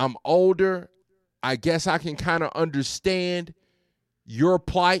 I'm older. I guess I can kind of understand your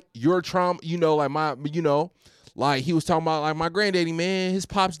plight, your trauma, like he was talking about, like my granddaddy, man, his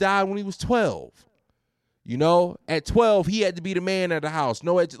pops died when he was 12. At 12, he had to be the man of the house.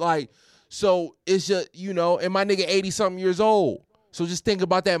 So it's just, and my nigga 80-something years old. So just think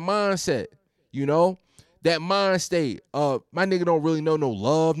about that mindset, that mind state. My nigga don't really know no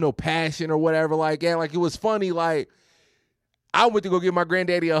love, no passion or whatever like that. Like, it was funny, like, I went to go give my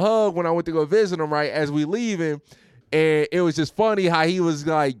granddaddy a hug when I went to go visit him, right, as we leaving. And it was just funny how he was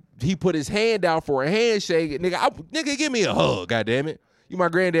like, he put his hand out for a handshake. Nigga, give me a hug, goddammit. You my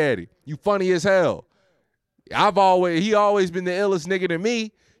granddaddy. You funny as hell. He always been the illest nigga to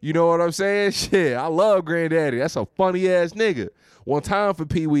me. You know what I'm saying? Shit, I love granddaddy. That's a funny ass nigga. One time for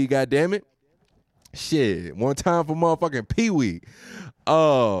Pee Wee, goddammit. Shit, one time for motherfucking Pee Wee.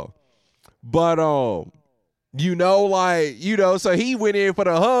 So he went in for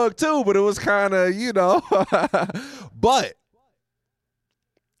the hug too, but it was kind of, but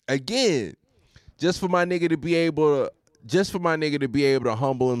again, just for my nigga to be able to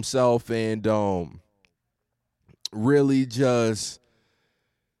humble himself and really just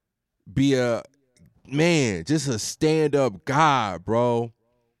be just a stand-up guy, bro.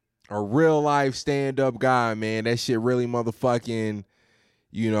 A real life stand-up guy, man. That shit really motherfucking,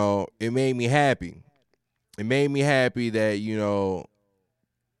 it made me happy. It made me happy that,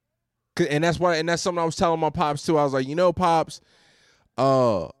 and that's something I was telling my pops too. I was like, Pops,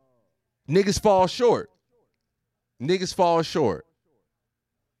 niggas fall short. Niggas fall short.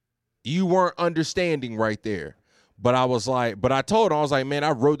 You weren't understanding right there. But I told him, I was like, man,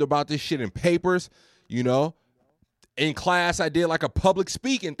 I wrote about this shit in papers, In class, I did like a public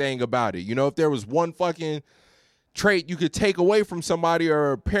speaking thing about it. If there was one fucking trait you could take away from somebody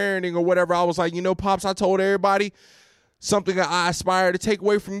or parenting or whatever, I was like, Pops, I told everybody something that I aspire to take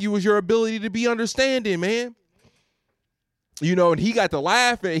away from you is your ability to be understanding, man. And he got to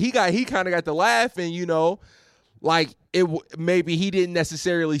laughing. He kind of got to laughing, like maybe he didn't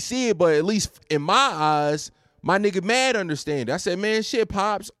necessarily see it, but at least in my eyes, my nigga mad understanding. I said, man, shit,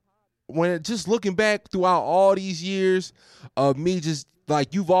 Pops, when just looking back throughout all these years of me, just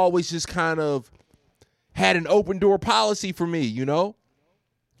like you've always just kind of had an open door policy for me, and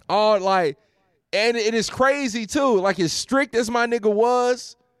it is crazy too. Like, as strict as my nigga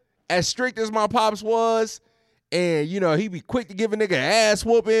was, as strict as my pops was, and he'd be quick to give a nigga ass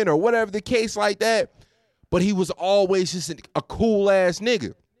whooping or whatever the case like that, but he was always just a cool ass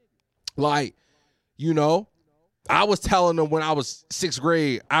nigga. Like, I was telling them when I was 6th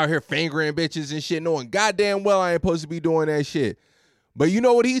grade out here fingering bitches and shit, knowing goddamn well I ain't supposed to be doing that shit. But you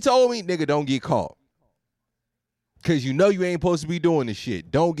know what he told me? Nigga, don't get caught. Because you ain't supposed to be doing this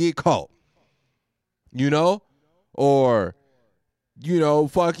shit. Don't get caught. Or,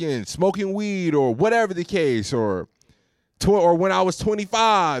 fucking smoking weed or whatever the case. Or when I was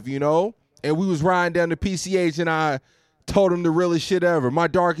 25, and we was riding down the PCH and I told him the realest shit ever. My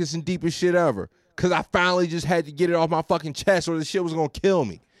darkest and deepest shit ever. Because I finally just had to get it off my fucking chest or the shit was going to kill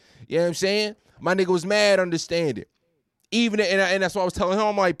me. You know what I'm saying? My nigga was mad understanding. And that's what I was telling him.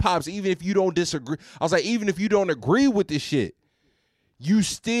 I'm like, Pops, even if you don't disagree, I was like, even if you don't agree with this shit, you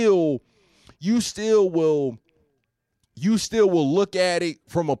still will look at it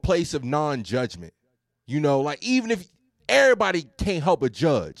from a place of non-judgment. Like, even if everybody can't help but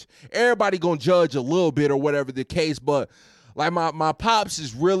judge, everybody gonna judge a little bit or whatever the case, but like my Pops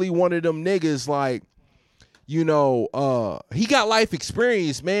is really one of them niggas, like, he got life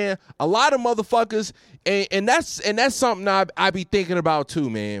experience, man. A lot of motherfuckers, and that's something I be thinking about too,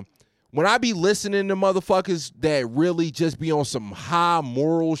 man. When I be listening to motherfuckers that really just be on some high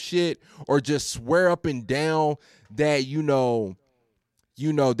moral shit or just swear up and down that,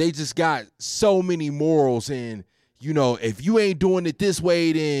 they just got so many morals and, if you ain't doing it this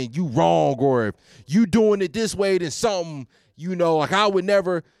way, then you wrong. Or if you doing it this way, then something, like I would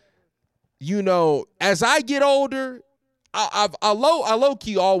never, as I get older, I low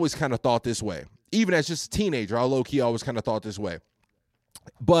key always kind of thought this way. Even as just a teenager, I low key always kind of thought this way.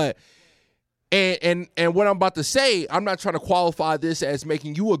 But and what I'm about to say, I'm not trying to qualify this as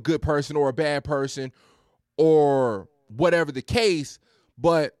making you a good person or a bad person or whatever the case,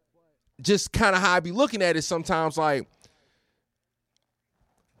 but just kind of how I be looking at it sometimes, like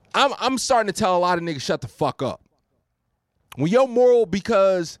I'm starting to tell a lot of niggas shut the fuck up. When you're moral,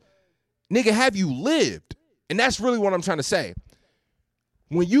 because nigga, have you lived? And that's really what I'm trying to say.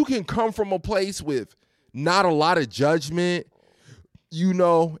 When you can come from a place with not a lot of judgment, you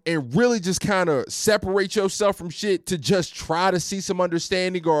know, and really just kind of separate yourself from shit to just try to see some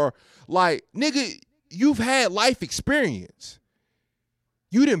understanding, or like, nigga, you've had life experience.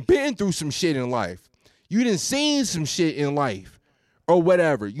 You done been through some shit in life. You done seen some shit in life or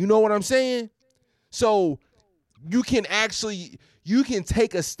whatever. You know what I'm saying? So you can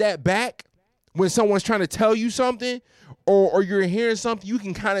take a step back when someone's trying to tell you something, or you're hearing something. You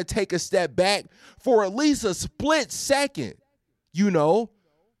can kind of take a step back for at least a split second, you know,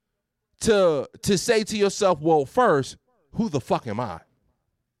 to say to yourself, well, first, who the fuck am I?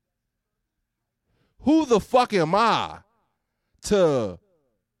 Who the fuck am I to,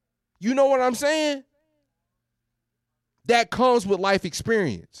 you know what I'm saying? That comes with life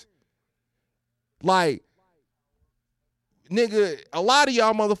experience. Like, nigga, a lot of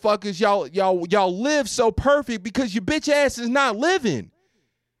y'all motherfuckers, y'all live so perfect because your bitch ass is not living.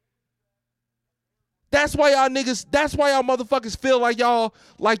 That's why y'all motherfuckers feel like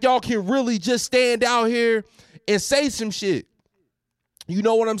y'all can really just stand out here and say some shit. You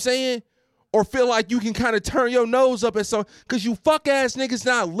know what I'm saying? Or feel like you can kind of turn your nose up at some, because you fuck ass niggas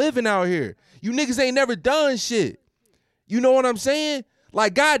not living out here. You niggas ain't never done shit. You know what I'm saying?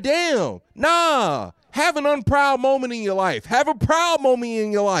 Like, goddamn, nah. Have an unproud moment in your life. Have a proud moment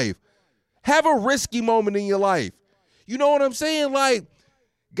in your life. Have a risky moment in your life. You know what I'm saying? Like,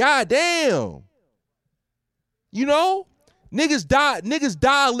 goddamn. You know? Niggas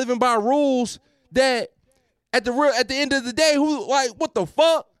die living by rules that at the end of the day, who, like, what the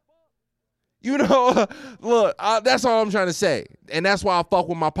fuck? You know, look, that's all I'm trying to say. And that's why I fuck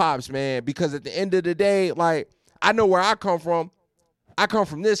with my pops, man, because at the end of the day, like, I know where I come from. I come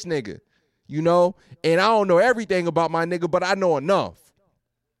from this nigga, you know, and I don't know everything about my nigga, but I know enough.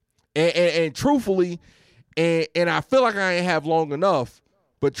 And truthfully, and I feel like I ain't have long enough,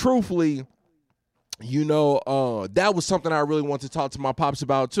 but truthfully, you know, that was something I really wanted to talk to my pops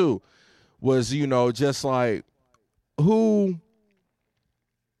about too, was, you know, just like, who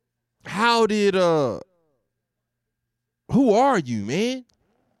are you, man?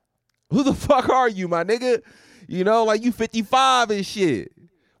 Who the fuck are you, my nigga? You know, like, you 55 and shit.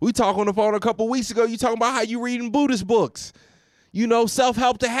 We talked on the phone a couple weeks ago. You talking about how you reading Buddhist books. You know,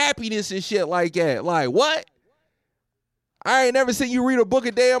 self-help to happiness and shit like that. Like, what? I ain't never seen you read a book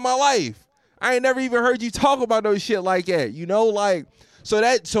a day in my life. I ain't never even heard you talk about no shit like that. You know, like,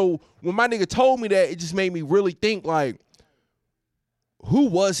 so when my nigga told me that, it just made me really think, like, who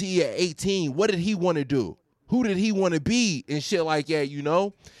was he at 18? What did he want to do? Who did he want to be and shit like that, you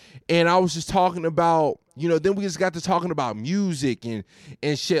know? And I was just talking about, you know, then we just got to talking about music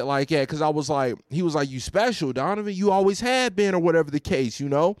and shit like that. Cause I was like, he was like, you special, Donovan. You always have been, or whatever the case, you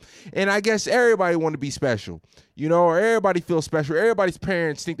know? And I guess everybody want to be special, you know, or everybody feels special. Everybody's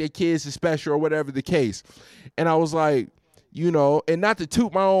parents think their kids is special or whatever the case. And I was like, you know, and not to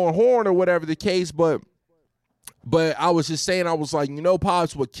toot my own horn or whatever the case, but I was just saying, I was like, you know,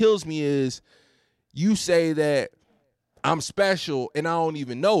 Pops, what kills me is you say that I'm special and I don't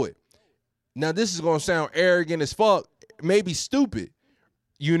even know it. Now, this is going to sound arrogant as fuck, maybe stupid,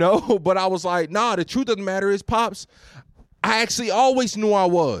 you know? But I was like, nah, the truth of the matter is, Pops, I actually always knew I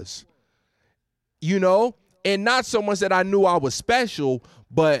was, you know? And not so much that I knew I was special,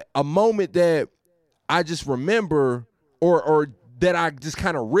 but a moment that I just remember or that I just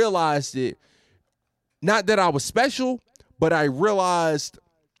kind of realized it, not that I was special, but I realized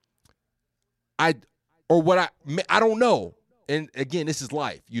I don't know. And again, this is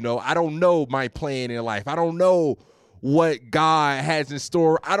life, you know. I don't know my plan in life. I don't know what God has in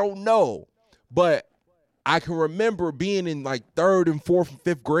store. I don't know. But I can remember being in like third,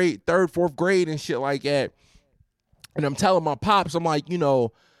 fourth grade and shit like that. And I'm telling my pops, I'm like, you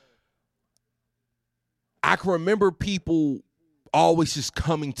know, I can remember people always just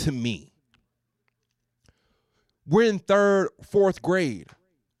coming to me. We're in third, fourth grade.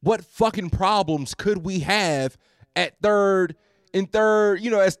 What fucking problems could we have at third,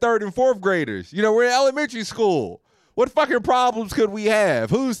 you know, as third and fourth graders? You know, we're in elementary school. What fucking problems could we have?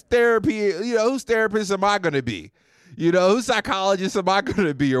 Whose therapist am I going to be? You know, whose psychologist am I going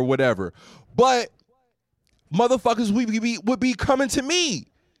to be or whatever? But motherfuckers would be coming to me.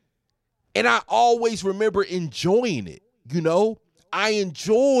 And I always remember enjoying it, you know? I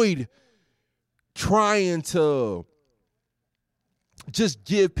enjoyed trying to just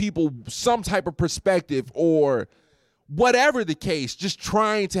give people some type of perspective or whatever the case, just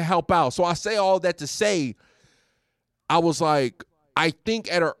trying to help out. So I say all that to say, I was like, I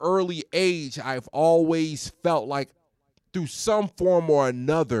think at an early age, I've always felt like through some form or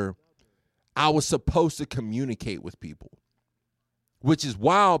another, I was supposed to communicate with people, which is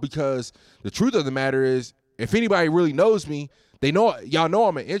wild because the truth of the matter is, if anybody really knows me, y'all know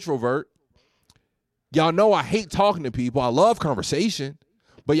I'm an introvert. Y'all know I hate talking to people. I love conversation,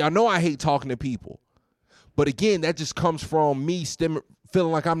 but y'all know I hate talking to people. But again, that just comes from me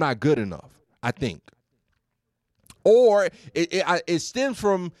feeling like I'm not good enough, I think. Or it stems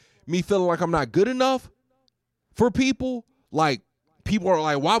from me feeling like I'm not good enough for people. Like, people are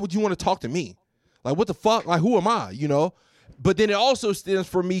like, why would you want to talk to me? Like, what the fuck? Like, who am I? You know? But then it also stems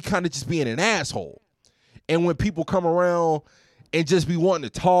from me kind of just being an asshole. And when people come around and just be wanting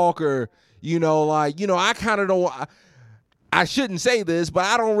to talk or, you know, like, you know, I kind of don't, I shouldn't say this, but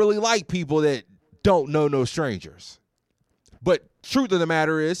I don't really like people that don't know no strangers. But truth of the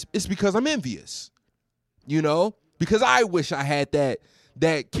matter is, it's because I'm envious, you know, because I wish I had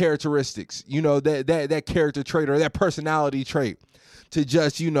that characteristics, you know, that character trait or that personality trait to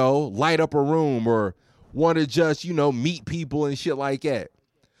just, you know, light up a room or want to just, you know, meet people and shit like that.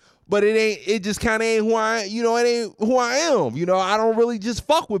 But it just kind of ain't who I, you know, it ain't who I am. You know, I don't really just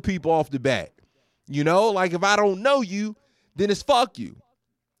fuck with people off the bat. You know, like if I don't know you, then it's fuck you.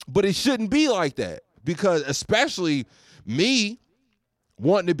 But it shouldn't be like that, because especially me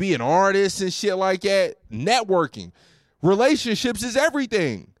wanting to be an artist and shit like that, networking, relationships is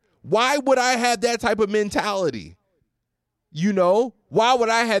everything. Why would I have that type of mentality? You know, why would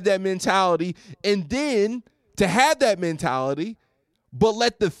I have that mentality? And then to have that mentality, but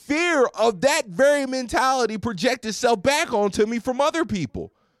let the fear of that very mentality project itself back onto me from other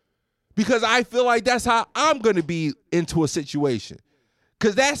people. Because I feel like that's how I'm going to be into a situation.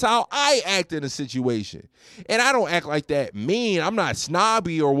 Because that's how I act in a situation. And I don't act like that mean. I'm not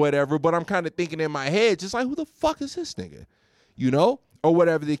snobby or whatever, but I'm kind of thinking in my head, just like, who the fuck is this nigga? You know? Or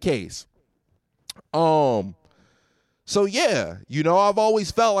whatever the case. So yeah, you know, I've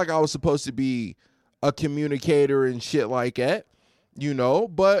always felt like I was supposed to be a communicator and shit like that. You know,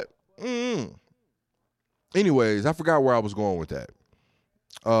 but anyways, I forgot where I was going with that.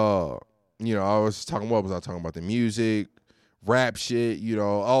 You know, I was talking, what was I talking about? The music, rap shit, you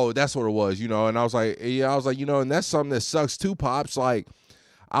know. Oh, that's what it was, you know. And I was like, yeah, you know, and that's something that sucks too, Pops. Like,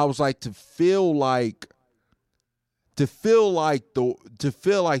 I was like, to feel like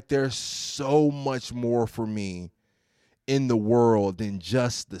there's so much more for me in the world than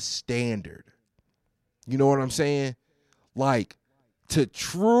just the standard. You know what I'm saying? Like, to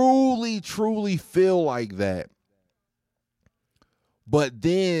truly, truly feel like that, but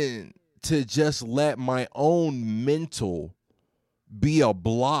then to just let my own mental be a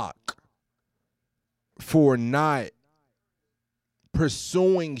block for not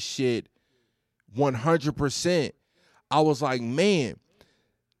pursuing shit 100%. I was like, man,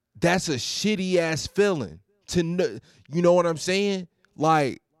 that's a shitty ass feeling to know, you know what I'm saying?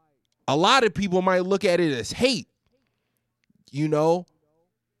 Like, a lot of people might look at it as hate. You know,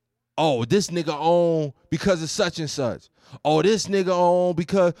 oh, this nigga on because of such and such. Oh, this nigga on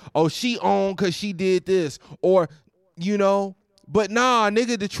because, oh, she on because she did this. Or, you know, but nah,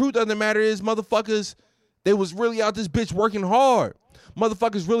 nigga, the truth of the matter is, motherfuckers, they was really out this bitch working hard.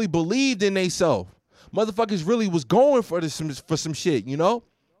 Motherfuckers really believed in theyself. Motherfuckers really was going for some shit, you know?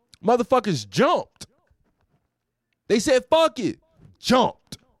 Motherfuckers jumped. They said, fuck it.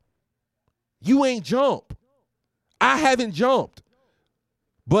 Jumped. You ain't jumped. I haven't jumped.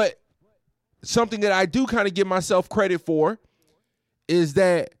 But something that I do kind of give myself credit for is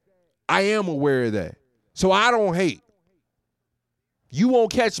that I am aware of that. So I don't hate. You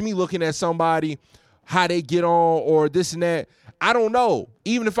won't catch me looking at somebody, how they get on or this and that. I don't know.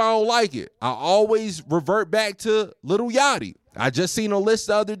 Even if I don't like it, I always revert back to Lil Yachty. I just seen a list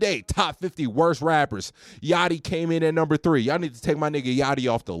the other day, top 50 worst rappers. Yachty came in at number 3. Y'all need to take my nigga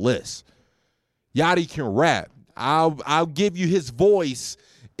Yachty off the list. Yachty can rap. I'll give you, his voice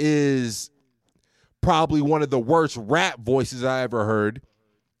is probably one of the worst rap voices I ever heard.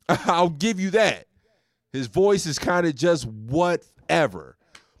 I'll give you that. His voice is kind of just whatever.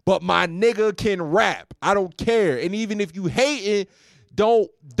 But my nigga can rap. I don't care. And even if you hating,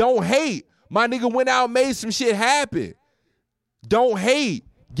 don't hate. My nigga went out and made some shit happen. Don't hate.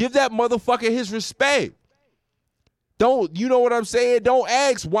 Give that motherfucker his respect. Don't, you know what I'm saying? Don't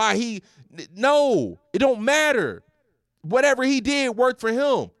ask why he No, it don't matter. Whatever he did worked for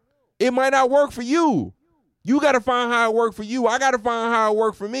him. It might not work for you. You got to find how it worked for you. I got to find how it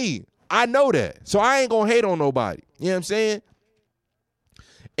worked for me. I know that. So I ain't going to hate on nobody. You know what I'm saying?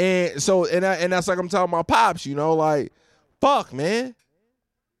 And so, and that's like I'm talking about Pops, you know, like, fuck, man.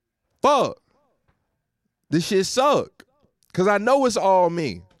 Fuck. This shit suck. Because I know it's all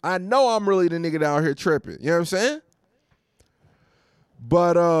me. I know I'm really the nigga out here tripping. You know what I'm saying?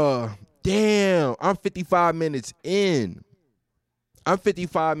 But, damn, I'm 55 minutes in.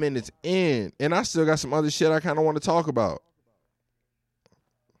 And I still got some other shit I kind of want to talk about.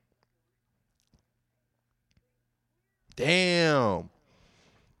 Damn.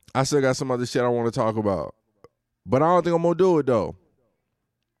 I still got some other shit I want to talk about. But I don't think I'm going to do it, though.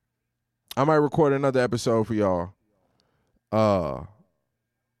 I might record another episode for y'all.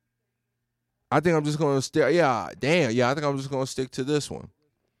 I think I'm just going to stick. Yeah, damn. Yeah, I think I'm just going to stick to this one.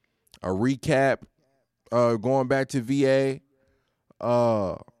 A recap, going back to VA,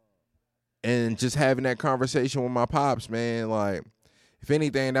 and just having that conversation with my pops, man. Like, if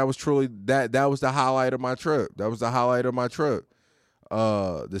anything, that was truly, that was the highlight of my trip. The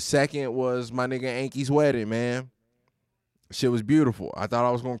second was my nigga Anky's wedding, man. Shit was beautiful. I thought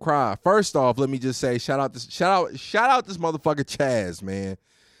I was gonna cry. First off, let me just say, shout out this motherfucker Chaz, man.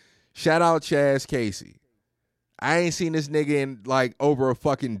 Shout out Chaz Casey. I ain't seen this nigga in like over a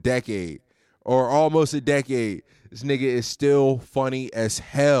fucking decade or almost a decade. This nigga is still funny as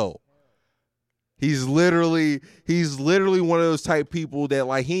hell. He's literally one of those type people that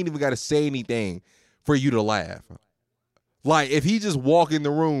like he ain't even got to say anything for you to laugh. Like if he just walk in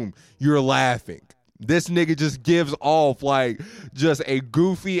the room, you're laughing. This nigga just gives off like just a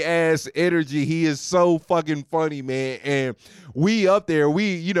goofy ass energy. He is so fucking funny, man. And we up there,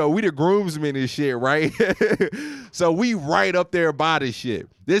 we the groomsmen and shit, right? So we right up there by this shit.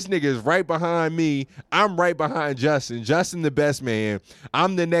 This nigga is right behind me. I'm right behind Justin. Justin the best man.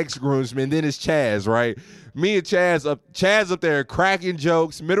 I'm the next groomsman. Then it's Chaz, right? Me and Chaz up there cracking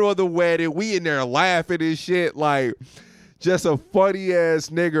jokes, middle of the wedding. We in there laughing and shit. Like just a funny ass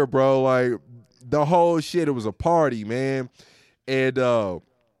nigga, bro. Like the whole shit, it was a party, man. And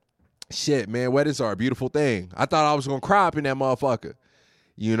shit, man, weddings are a beautiful thing. I thought I was gonna cry up in that motherfucker.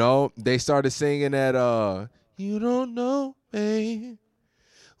 You know, they started singing that you don't know, babe.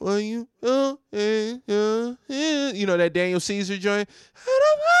 Well, you know, that Daniel Caesar joint.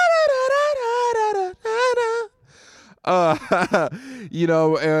 And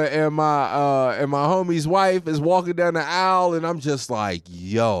my homie's wife is walking down the aisle, and I'm just like,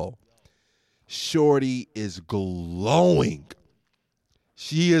 yo. Shorty is glowing.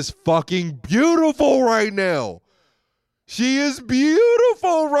 She is fucking beautiful right now.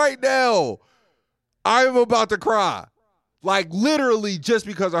 I'm about to cry. Like literally just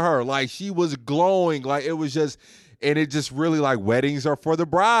because of her. Like she was glowing. Like it was just, and it just really like weddings are for the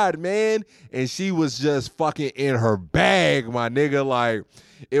bride, man. And she was just fucking in her bag, my nigga. Like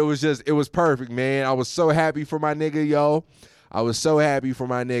it was perfect, man. I was so happy for my nigga, yo. I was so happy for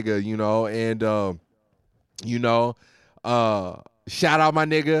my nigga, you know, and, shout out my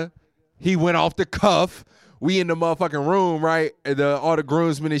nigga. He went off the cuff. We in the motherfucking room, right? All the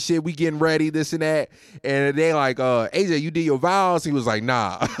groomsmen and shit, we getting ready, this and that. And they like, AJ, you did your vows? He was like,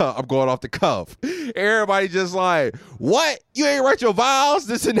 nah, I'm going off the cuff. Everybody just like, what? You ain't write your vows?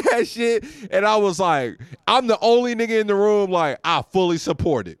 This and that shit. And I was like, I'm the only nigga in the room, like, I fully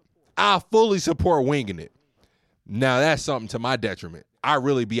support it. I fully support winging it. Now that's something to my detriment. I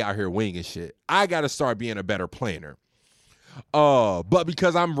really be out here winging shit. I got to start being a better planner. But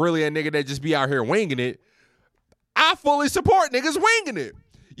because I'm really a nigga that just be out here winging it, I fully support niggas winging it.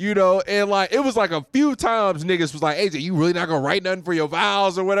 You know, and like it was like a few times niggas was like, AJ, you really not gonna write nothing for your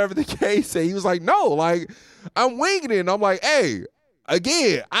vows or whatever the case. And he was like, no, like I'm winging it. And I'm like, hey,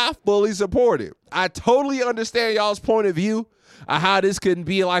 again, I fully support it. I totally understand y'all's point of view of how this couldn't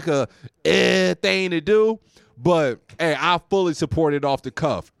be like a thing to do. But, hey, I fully support it off the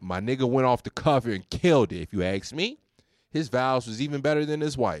cuff. My nigga went off the cuff and killed it. If you ask me, his vows was even better than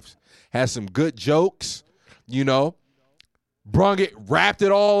his wife's. Had some good jokes, you know. Wrapped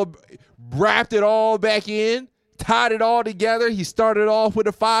it all back in, tied it all together. He started off with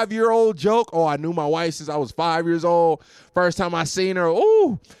a 5-year-old joke. Oh, I knew my wife since I was 5 years old. First time I seen her,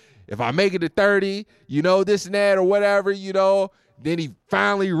 ooh, if I make it to 30, you know, this and that or whatever, you know. Then he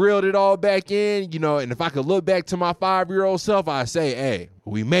finally reeled it all back in, you know, and if I could look back to my 5-year-old self, I'd say, hey,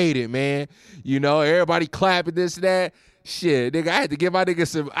 we made it, man. You know, everybody clapping this and that. Shit, nigga, I had to give my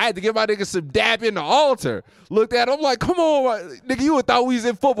nigga some dap in the altar. Looked at him like, come on, nigga, you would thought we was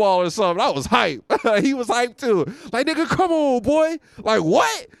in football or something. I was hype. He was hype too. Like, nigga, come on, boy. Like,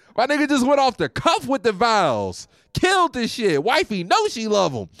 what? My nigga just went off the cuff with the vows. Killed this shit. Wifey knows she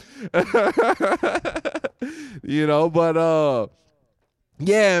love him. You know, but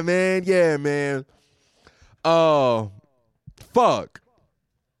yeah, man. Fuck.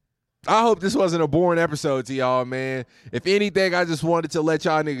 I hope this wasn't a boring episode to y'all, man. If anything, I just wanted to let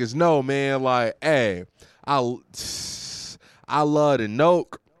y'all niggas know, man, like, hey, I love the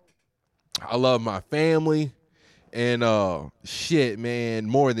Noke. I love my family. And shit, man,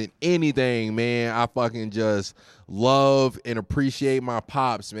 more than anything, man, I fucking just love and appreciate my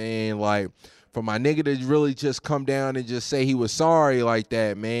pops, man. Like, for my nigga to really just come down and just say he was sorry like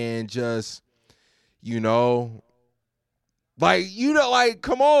that, man, just, you know, like,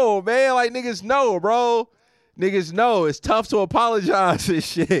 come on, man. Like, niggas know, bro. Niggas know. It's tough to apologize and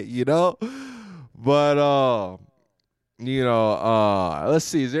shit, you know? But, you know, let's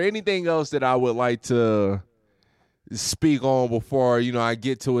see. Is there anything else that I would like to speak on before, you know, I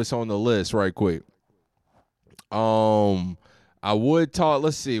get to what's on the list right quick? I would talk,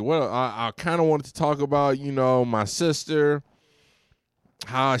 let's see. What I kind of wanted to talk about, you know, my sister,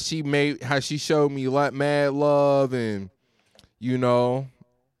 how she showed me mad love, and you know,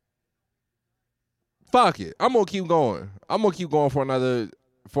 fuck it. I'm gonna keep going. I'm gonna keep going for another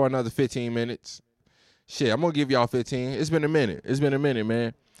 15 minutes. Shit, I'm gonna give y'all 15. It's been a minute,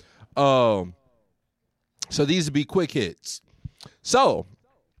 man. So these would be quick hits. So,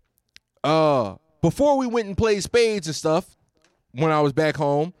 before we went and played spades and stuff, when I was back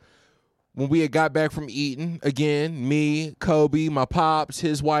home, when we had got back from Eaton, again, me, Kobe, my pops,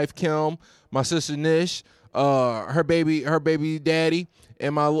 his wife Kim, my sister Nish, her baby daddy,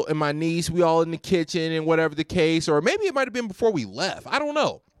 and my niece, we all in the kitchen and whatever the case, or maybe it might have been before we left. I don't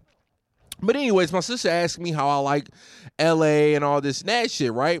know. But anyways, my sister asked me how I like LA and all this and that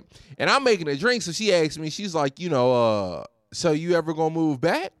shit, right? And I'm making a drink, so she asked me, she's like, you know, so you ever gonna move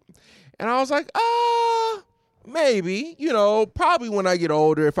back? And I was like, maybe, you know, probably when I get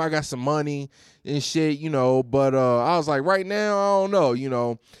older, if I got some money and shit, you know, but I was like, right now, I don't know, you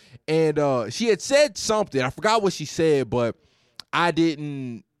know. And she had said something. I forgot what she said, but I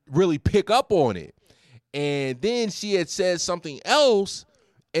didn't really pick up on it. And then she had said something else,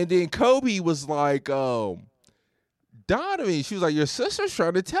 and then Kobe was like, Donovan, she was like, your sister's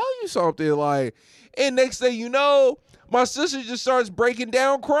trying to tell you something, like, and next thing you know, my sister just starts breaking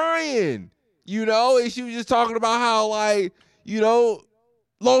down crying, you know, and she was just talking about how, like, you know,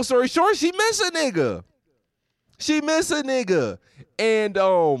 long story short, she miss a nigga.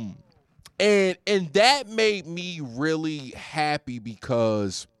 And that made me really happy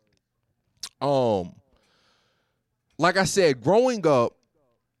because, like I said, growing up,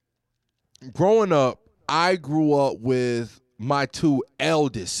 I grew up with my two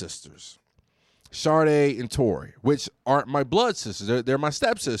eldest sisters, Sade and Tori, which aren't my blood sisters. They're my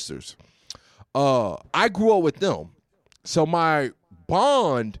stepsisters. I grew up with them. So my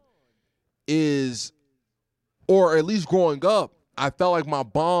bond is, or at least growing up, I felt like my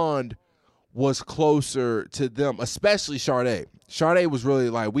bond was closer to them, especially Sade. Sade was really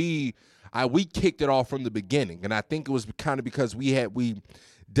like, we kicked it off from the beginning. And I think it was kind of because we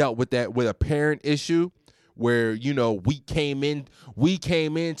dealt with a parent issue where, you know, we came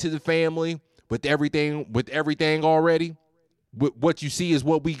into the family with everything already. What you see is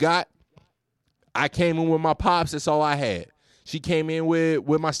what we got. I came in with my pops, that's all I had. She came in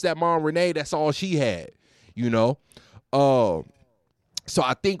with my stepmom Renee, that's all she had, you know. So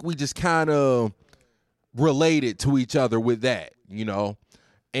I think we just kind of related to each other with that, you know.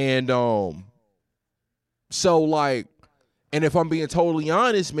 And so like, and if I'm being totally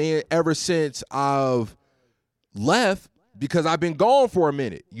honest, man, ever since I've left, because I've been gone for a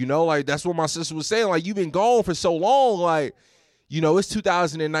minute, you know, like that's what my sister was saying, like, you've been gone for so long, like, you know, it's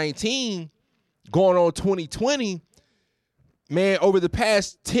 2019 going on 2020, man. Over the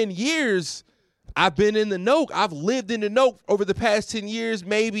past 10 years, I've been in the Noke. I've lived in the Noke over the past 10 years,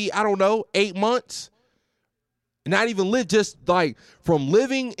 maybe, I don't know, 8 months. Not even live, just like from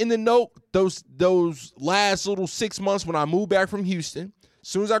living in the Noke, those last little 6 months when I moved back from Houston. As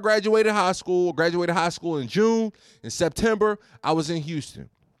soon as I graduated high school in June. In September, I was in Houston.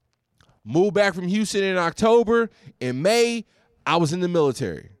 Moved back from Houston in October. In May, I was in the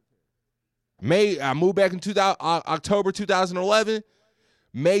military. I moved back in October 2011.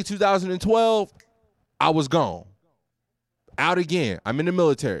 May 2012, I was gone. Out again. I'm in the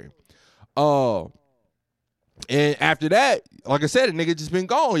military. And after that, like I said, a nigga just been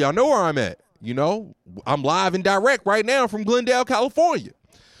gone. Y'all know where I'm at. You know, I'm live and direct right now from Glendale, California.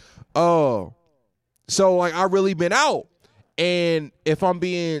 So like I really been out. And if I'm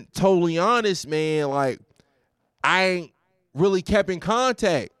being totally honest, man, like I ain't really kept in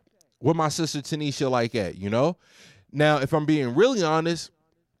contact with my sister Tanisha like that, you know? Now, if I'm being really honest,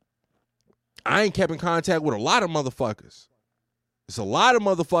 I ain't kept in contact with a lot of motherfuckers. It's a lot of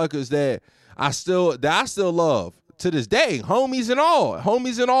motherfuckers that I still love to this day, homies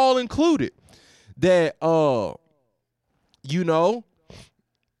and all included. That you know,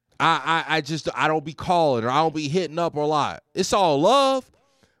 I don't be calling or I don't be hitting up a lot. It's all love,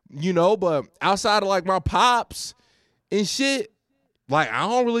 you know, but outside of like my pops and shit, like I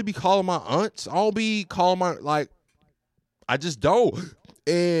don't really be calling my aunts. I don't be calling my, like, I just don't.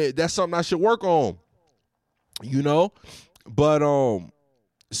 And that's something I should work on, you know? But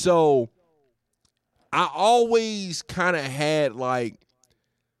so I always kind of had like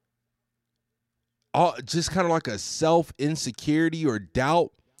just kind of like a self-insecurity or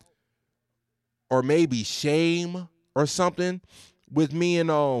doubt or maybe shame or something with me and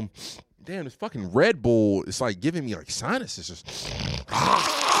damn, this fucking Red Bull, it's like giving me like sinuses. Just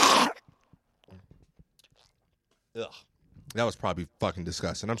ugh. That was probably fucking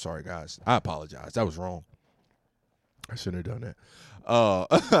disgusting. I'm sorry, guys. I apologize. That was wrong. I shouldn't have done that.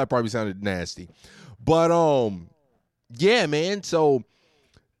 I probably sounded nasty. But yeah, man. So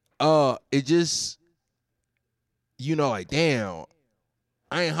it just, you know, like, damn,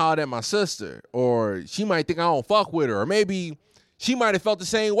 I ain't hollered at my sister, or she might think I don't fuck with her, or maybe she might have felt the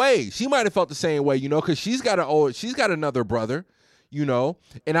same way. You know, because she's got another brother, you know,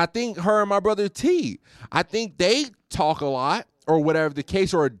 and I think her and my brother T, I think they talk a lot or whatever the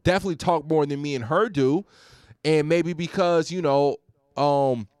case, or definitely talk more than me and her do, and maybe because, you know,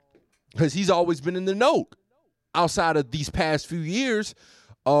 because he's always been in the know outside of these past few years,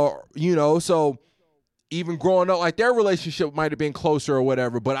 you know, so even growing up, like their relationship might have been closer or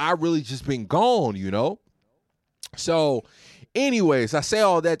whatever, but I really just been gone, you know? So anyways, I say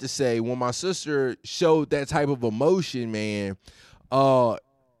all that to say, when my sister showed that type of emotion, man,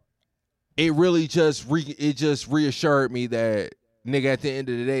 it really just reassured me that, nigga, at the end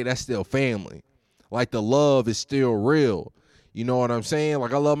of the day, that's still family. Like the love is still real. You know what I'm saying?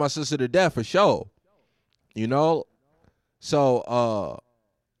 Like I love my sister to death for sure. You know? So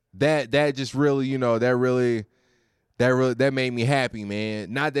that just really, you know, that made me happy,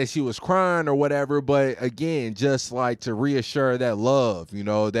 man. Not that she was crying or whatever, but again, just like to reassure that love, you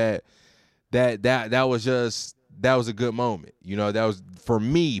know, that was a good moment. You know, that was, for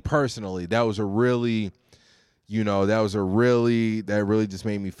me personally, that really just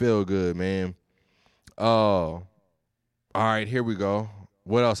made me feel good, man. All right, here we go.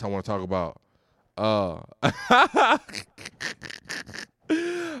 What else I want to talk about? All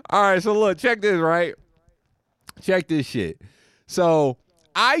right, so look, check this, right? Check this shit. So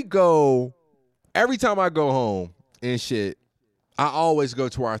every time I go home and shit, I always go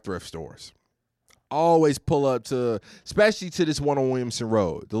to our thrift stores. Always pull up especially to this one on Williamson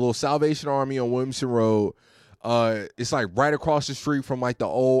Road, the little Salvation Army on Williamson Road. It's like right across the street from like the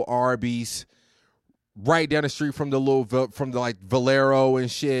old Arby's, right down the street from the like Valero and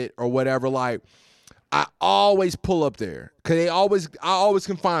shit or whatever. Like, I always pull up there because I always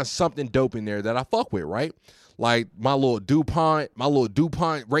can find something dope in there that I fuck with, right? Like my little DuPont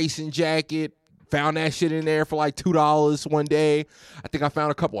racing jacket. Found that shit in there for like $2 one day. I think I found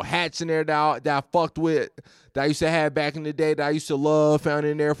a couple of hats in there that I fucked with, that I used to have back in the day, that I used to love, found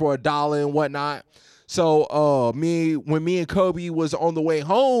in there for $1 and whatnot. So when me and Kobe was on the way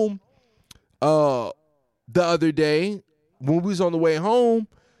home the other day, when we was on the way home,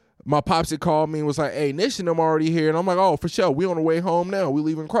 my pops had called me and was like, "Hey, Nish and I'm already here." And I'm like, "Oh, for sure. We on the way home now. We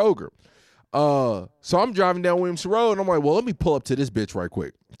leaving Kroger." So I'm driving down Williamson Road and I'm like, well, let me pull up to this bitch right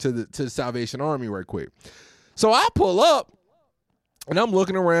quick, to the Salvation Army right quick. So I pull up and I'm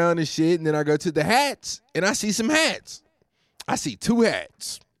looking around and shit, and then I go to the hats and I see some hats. I see two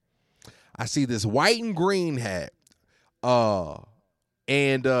hats. I see this white and green hat.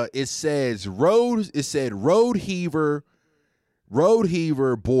 And it said Road Heaver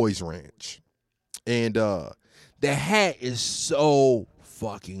Boys Ranch. And the hat is so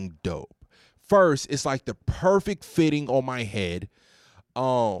fucking dope. First, it's like the perfect fitting on my head.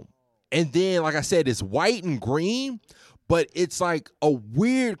 And then, like I said, it's white and green, but it's like a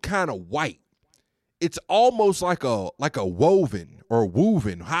weird kind of white. It's almost like a woven or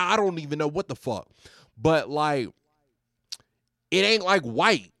woven. I don't even know what the fuck. But like, it ain't like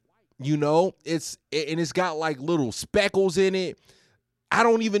white, you know? It's got like little speckles in it. I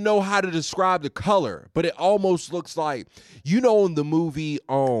don't even know how to describe the color, but it almost looks like, in the movie,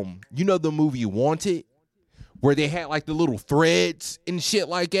 the movie Wanted, where they had like the little threads and shit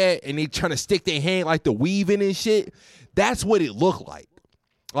like that, and they trying to stick their hand like the weaving and shit. That's what it looked like.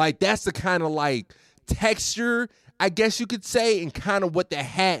 Like, that's the kind of like texture I guess you could say, and kind of what the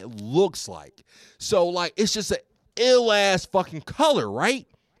hat looks like. So, like, it's just an ill-ass fucking color, right?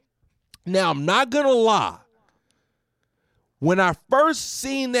 Now, I'm not going to lie. When I first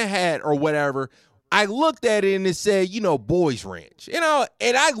seen the hat or whatever, I looked at it and it said, Boys Ranch.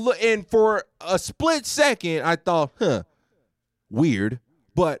 And for a split second, I thought, weird,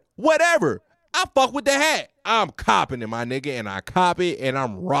 but whatever. I fuck with the hat. I'm copping it, my nigga, and I cop it, and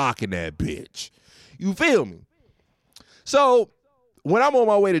I'm rocking that bitch. You feel me? So, when I'm on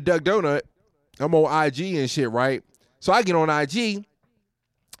my way to Duck Donut, I'm on IG and shit, right? So I get on IG,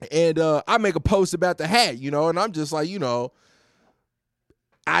 and I make a post about the hat, and I'm just like,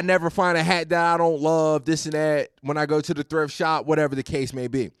 I never find a hat that I don't love, this and that, when I go to the thrift shop, whatever the case may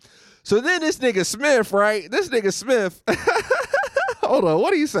be. So then this nigga Smith, right? Hold on,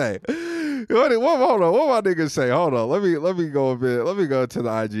 what do you say? Hold on, what my nigga say? Hold on, let me go a bit. Let me go to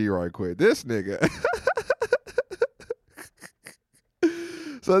the IG right quick. This nigga.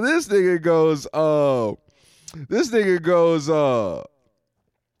 So this nigga goes,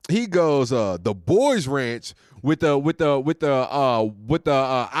 he goes, the Boys Ranch with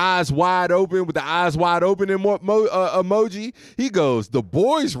the eyes wide open, with the eyes wide open emoji. He goes, the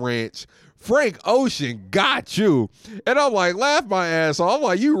Boys Ranch, Frank Ocean got you. And I'm like, laugh my ass off. I'm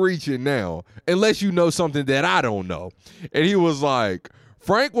like, you reaching now, unless you know something that I don't know. And he was like,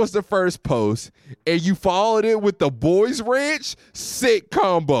 Frank was the first post, and you followed it with the Boys Ranch? Sick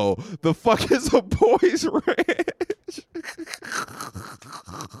combo. The fuck is a Boys Ranch?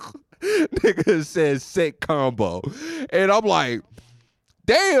 Nigga says sick combo. And I'm like,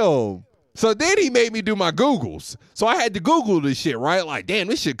 damn. So then he made me do my Googles. So I had to Google this shit, right? Like, damn,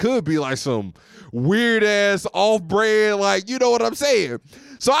 this shit could be like some weird ass off-brand, like, you know what I'm saying?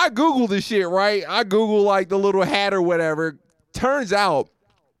 So I Googled this shit, right? I Googled like the little hat or whatever. Turns out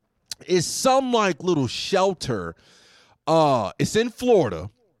it's some like little shelter. It's in Florida.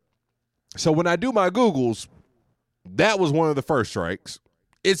 So when I do my Googles, that was one of the first strikes.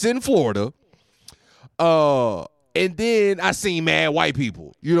 It's in Florida. And then I seen mad white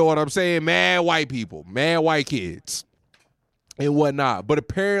people. You know what I'm saying? Mad white people, mad white kids and whatnot. But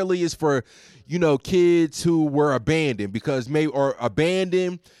apparently it's for, kids who were abandoned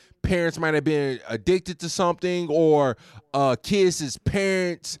parents might have been addicted to something, or kids'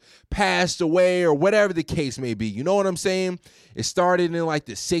 parents passed away, or whatever the case may be. You know what I'm saying? It started in like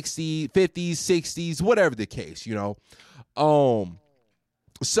the 60s, 50s, 60s, whatever the case,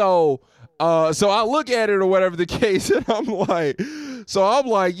 So I look at it or whatever the case, and I'm like, well,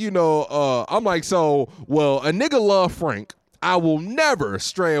 a nigga love Frank. I will never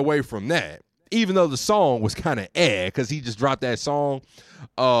stray away from that, even though the song was kind of because he just dropped that song,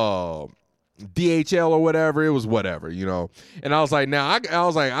 DHL or whatever. It was whatever, And I was like,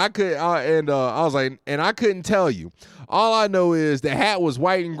 I couldn't tell you. All I know is the hat was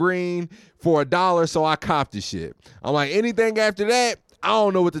white and green for $1, so I copped the shit. I'm like, anything after that, I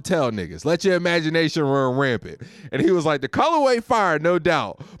don't know what to tell niggas. Let your imagination run rampant. And he was like, the colorway fire, no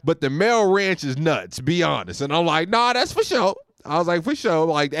doubt, but the male ranch is nuts, be honest. And I'm like, nah, that's for sure. I was like, for sure.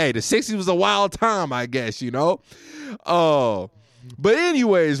 Like, hey, the 60s was a wild time, I guess, But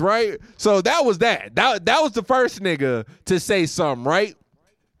anyways, right? So that was that. That was the first nigga to say something, right?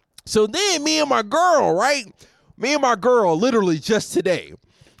 So then me and my girl, literally just today,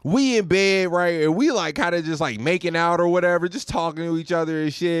 we in bed, right? And we like kind of just like making out or whatever, just talking to each other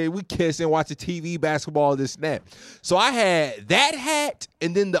and shit. We kissing, watching TV, basketball, this and that. So I had that hat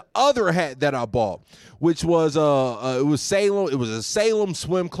and then the other hat that I bought, which was it was a Salem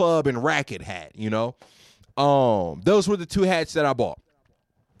Swim Club and racket hat, Those were the two hats that I bought.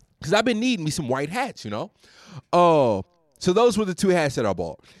 Cause I've been needing me some white hats, So those were the two hats that I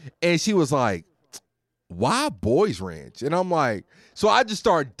bought. And she was like, why Boys Ranch? And I'm like, so I just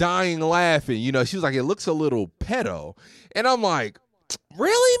start dying laughing. She was like, it looks a little pedo. And I'm like,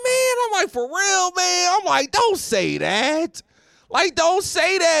 really, man? I'm like, for real, man? I'm like, don't say that. Like, don't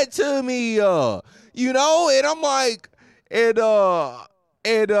say that to me, And I'm like, I'm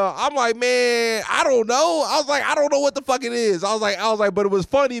like, man, I don't know. I was like, I don't know what the fuck it is. I was like, but it was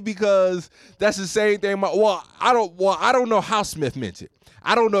funny because that's the same thing. I don't know how Smith meant it.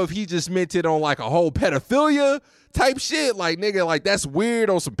 I don't know if he just meant it on like a whole pedophilia type shit. Like, nigga, like that's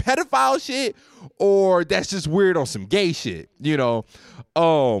weird on some pedophile shit, or that's just weird on some gay shit, I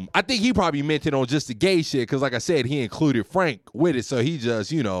think he probably meant it on just the gay shit. Cause like I said, he included Frank with it. So he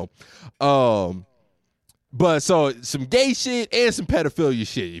just, but so some gay shit and some pedophilia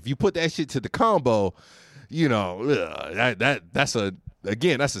shit. If you put that shit to the combo, that's a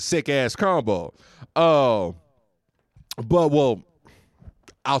sick ass combo. But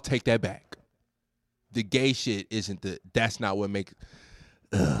I'll take that back. the gay shit that's not what makes,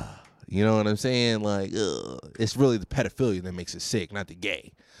 you know what I'm saying? Like, it's really the pedophilia that makes it sick, not the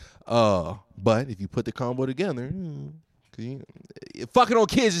gay. But if you put the combo together, fucking on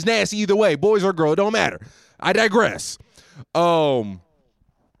kids is nasty either way, boys or girl, it don't matter. I digress.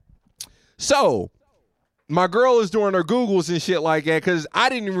 So my girl is doing her Googles and shit like that because I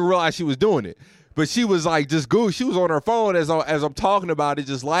didn't even realize she was doing it. But she was like, just Google. She was on her phone as I'm talking about it,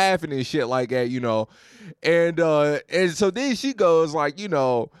 just laughing and shit like that, you know. And so then she goes like, you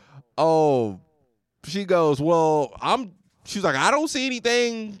know, she goes, well, she's like, I don't see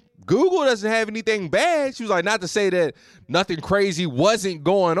anything. Google doesn't have anything bad. She was like, not to say that nothing crazy wasn't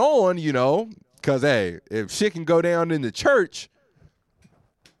going on, you know, because, hey, if shit can go down in the church,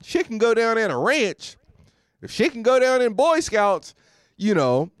 shit can go down in a ranch. If shit can go down in Boy Scouts, you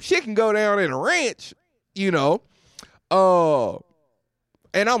know, shit can go down in a ranch, you know.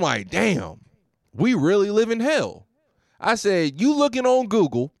 And I'm like, damn, we really live in hell. I said, you looking on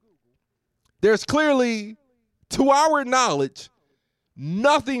Google, there's clearly, to our knowledge,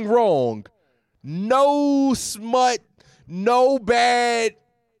 nothing wrong, no smut, no bad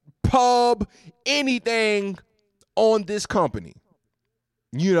pub, anything on this company.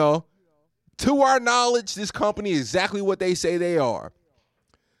 You know, to our knowledge, this company is exactly what they say they are.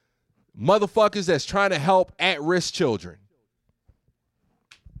 Motherfuckers that's trying to help at-risk children.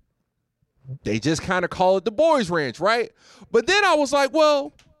 They just kind of call it the boys ranch, right? But then I was like,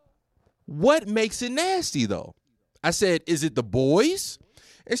 well, what makes it nasty though? I said, is it the boys?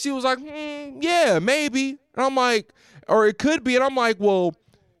 And she was like, yeah, maybe. And I'm like, or it could be. And I'm like, well,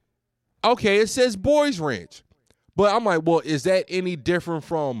 okay, it says boys ranch. But I'm like, well, is that any different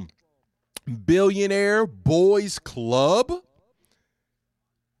from Billionaire Boys Club?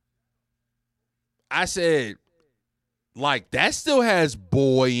 I said, like, that still has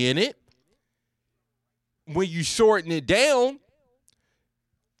boy in it. When you shorten it down,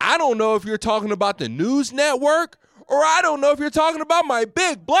 I don't know if you're talking about the news network or I don't know if you're talking about my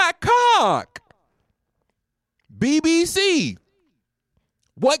big black cock. BBC.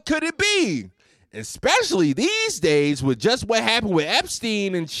 What could it be? Especially these days with just what happened with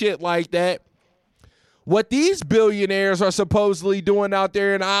Epstein and shit like that. What these billionaires are supposedly doing out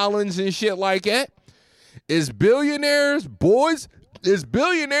there in islands and shit like that. Is Billionaire Boys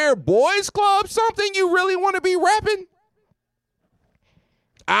Club something you really want to be repping?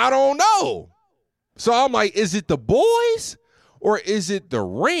 I don't know. So I'm like, is it the boys or is it the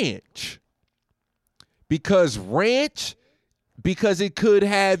ranch? Because it could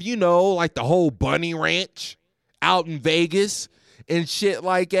have, you know, like the whole bunny ranch out in Vegas and shit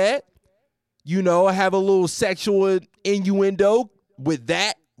like that. You know, have a little sexual innuendo with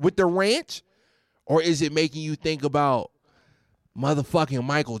the ranch. Or is it making you think about motherfucking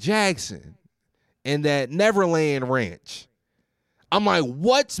Michael Jackson and that Neverland ranch? I'm like,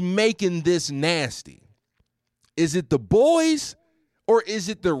 what's making this nasty? Is it the boys or is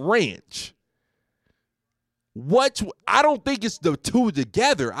it the ranch? I don't think it's the two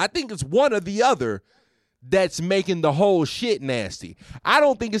together. I think it's one or the other that's making the whole shit nasty. I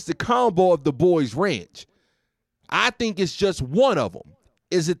don't think it's the combo of the boys ranch. I think it's just one of them.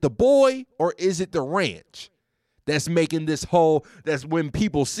 Is it the boy or is it the ranch that's making this whole, that's when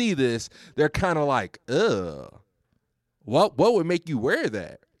people see this, they're kind of like, ugh, what would make you wear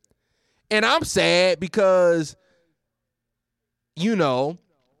that? And I'm sad because, you know,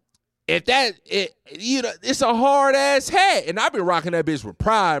 it's a hard ass hat. And I've been rocking that bitch with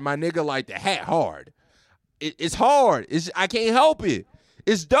pride, my nigga, like the hat hard. It's hard. I can't help it.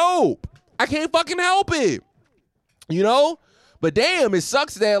 It's dope. I can't fucking help it. You know? But damn, it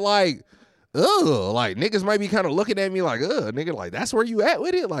sucks that like, like niggas might be kind of looking at me like, nigga, like that's where you at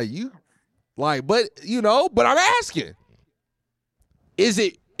with it? Like you, like, but you know, but I'm asking, is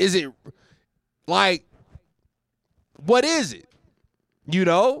it like, what is it? You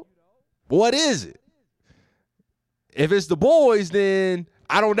know, what is it? If it's the boys, then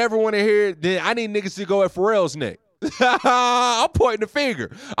I don't ever want to hear it. Then I need niggas to go at Pharrell's neck. I'm pointing the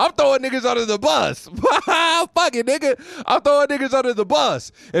finger. I'm throwing niggas under the bus. Fuck it, nigga. I'm throwing niggas under the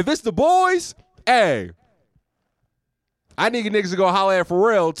bus. If it's the boys, hey, I need niggas to go holler at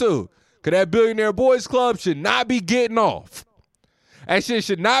Pharrell too. Cause that Billionaire Boys Club should not be getting off. That shit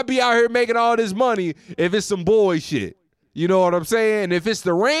should not be out here making all this money if it's some boy shit. You know what I'm saying? If it's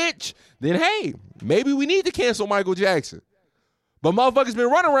the ranch, then hey, maybe we need to cancel Michael Jackson. But motherfuckers been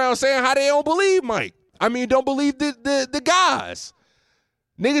running around saying how they don't believe Mike. I mean, don't believe the guys.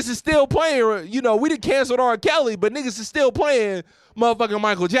 Niggas is still playing, you know, we done canceled R. Kelly, but niggas is still playing motherfucking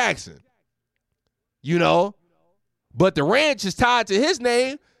Michael Jackson. You know? But the ranch is tied to his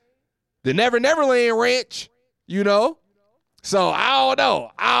name. the Never Neverland Ranch, you know? So I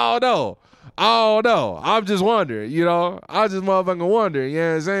don't know. I'm just wondering, you know? I just motherfucking wonder, you know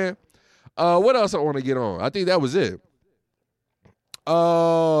what I'm saying? What else I want to get on? I think that was it.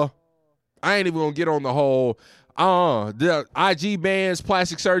 I ain't even gonna get on the whole the IG bands,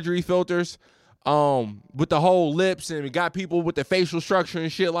 plastic surgery filters, with the whole lips, and we got people with the facial structure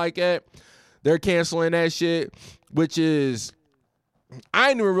and shit like that. They're canceling that shit, which is, I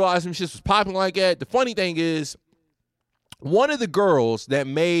didn't even realize some shit was popping like that. The funny thing is, one of the girls that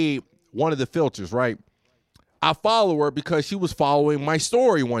made one of the filters, right? I follow her because she was following my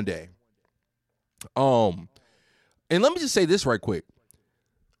story one day. And let me just say this right quick.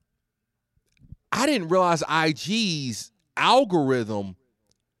 I didn't realize IG's algorithm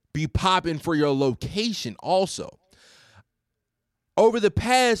be popping for your location also. Over the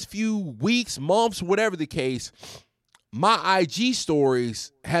past few weeks, months, whatever the case, my IG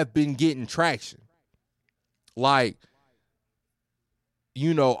stories have been getting traction. Like,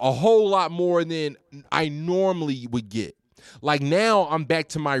 you know, a whole lot more than I normally would get. Like, now I'm back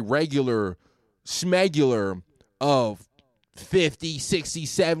to my regular smegular of 50, 60,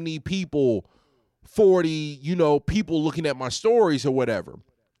 70 people, 40, you know, people looking at my stories or whatever.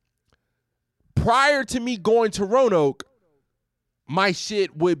 Prior to me going to Roanoke, my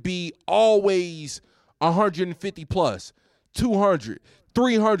shit would be always 150 plus, 200,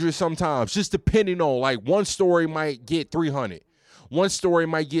 300 sometimes, just depending on, like, one story might get 300. One story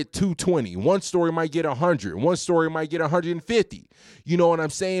might get 220. One story might get 100. One story might get 150. You know what I'm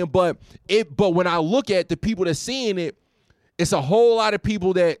saying? But when I look at the people that's seeing it, it's a whole lot of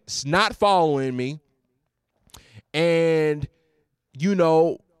people that's not following me. And, you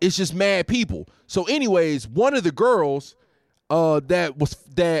know, it's just mad people. So anyways, one of the girls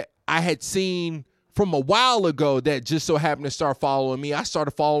that I had seen from a while ago that just so happened to start following me, I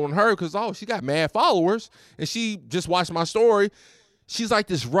started following her because, she got mad followers. And she just watched my story. She's like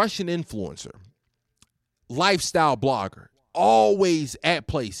this Russian influencer, lifestyle blogger, always at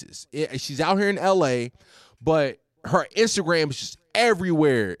places. She's out here in LA, but her Instagram is just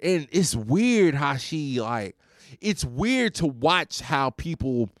everywhere. And it's weird how it's weird to watch how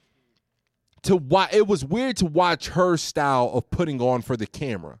people, it was weird to watch her style of putting on for the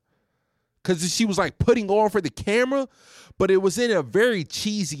camera. Because she was like putting on for the camera, but it was in a very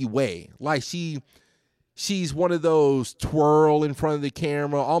cheesy way. Like she's one of those twirl in front of the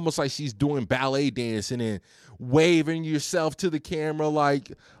camera, almost like she's doing ballet dancing and waving yourself to the camera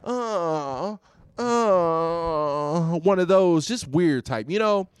like, one of those, just weird type, you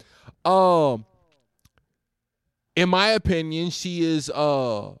know? In my opinion, she is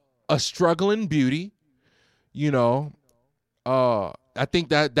a struggling beauty, you know? I think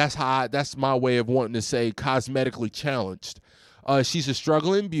that's my way of wanting to say cosmetically challenged. She's a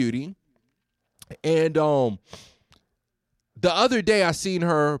struggling beauty. And the other day I seen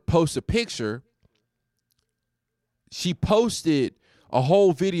her post a picture. She posted a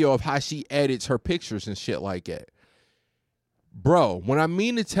whole video of how she edits her pictures and shit like that. Bro, when I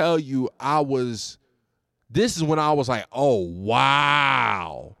mean to tell you, this is when I was like, oh,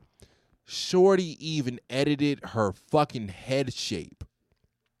 wow. Shorty even edited her fucking head shape.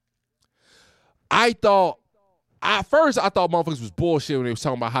 At first, I thought motherfuckers was bullshit when they was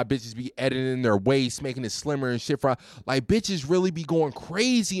talking about how bitches be editing their waist, making it slimmer and shit. Like, bitches really be going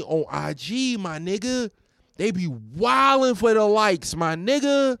crazy on IG, my nigga. They be wilding for the likes, my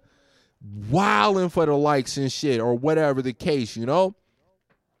nigga. Wilding for the likes and shit, or whatever the case, you know?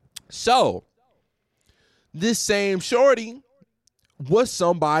 So, this same shorty was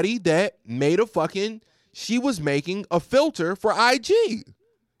somebody that she was making a filter for IG.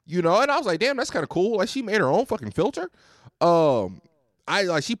 You know, and I was like, damn, that's kind of cool. Like, she made her own fucking filter.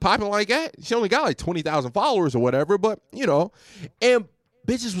 She popping like that. She only got like 20,000 followers or whatever, but, you know, and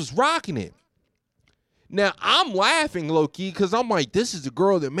bitches was rocking it. Now, I'm laughing low-key because I'm like, this is the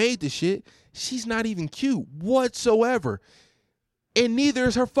girl that made the shit. She's not even cute whatsoever. And neither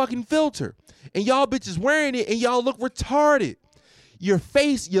is her fucking filter. And y'all bitches wearing it and y'all look retarded. Your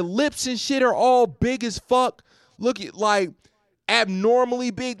face, your lips and shit are all big as fuck. Look at, like,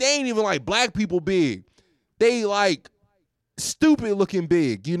 abnormally big. They ain't even like black people big. They like stupid looking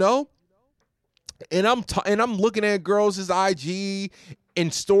big, you know? And I'm looking at girls' IG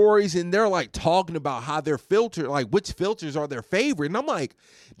and stories, and they're like talking about how their filter, like which filters are their favorite. And I'm like,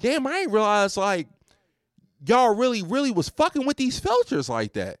 damn, I ain't realized like y'all really, really was fucking with these filters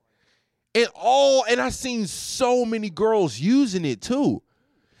like that. And I seen so many girls using it too.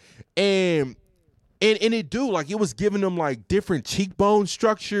 And it do, like, it was giving them like different cheekbone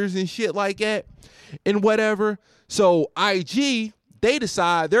structures and shit like that and whatever. So IG they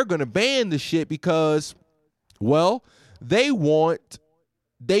decide they're going to ban the shit because, well, they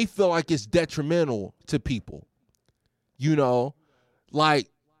feel like it's detrimental to people. You know, like,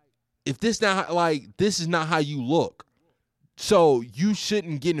 if this is not how you look. So you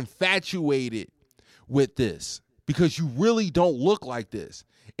shouldn't get infatuated with this because you really don't look like this.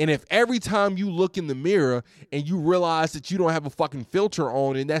 And if every time you look in the mirror and you realize that you don't have a fucking filter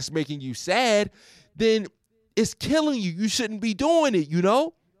on and that's making you sad, then it's killing you. You shouldn't be doing it, you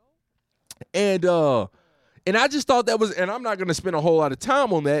know? And I just thought that was, and I'm not going to spend a whole lot of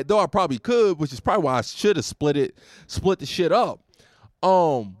time on that, though I probably could, which is probably why I should have split the shit up.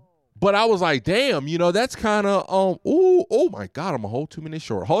 But I was like, damn, you know, that's kind of, oh my God, I'm a whole 2 minutes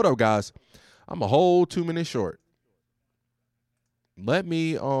short. Hold up, guys. I'm a whole 2 minutes short. Let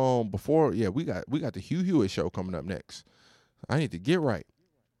me, we got the Hugh Hewitt show coming up next. I need to get right.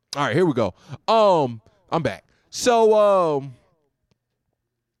 All right, here we go. I'm back. So,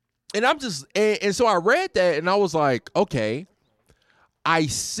 and I'm just, and so I read that and I was like, okay, I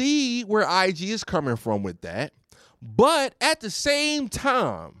see where IG is coming from with that. But at the same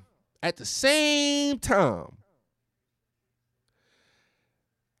time,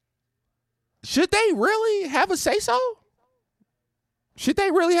 should they really have a say so? Should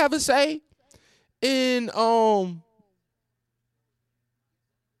they really have a say in how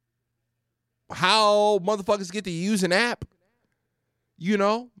motherfuckers get to use an app? You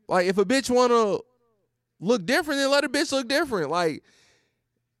know? Like, if a bitch wanna look different, then let a bitch look different. Like,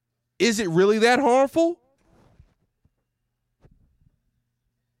 is it really that harmful?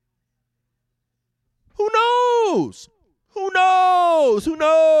 Who knows?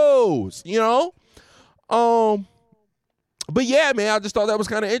 You know? But yeah, man, I just thought that was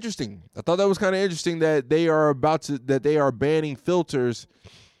kind of interesting. I thought that was kind of interesting that they are banning filters,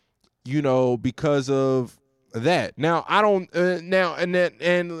 you know, because of that. Now, I don't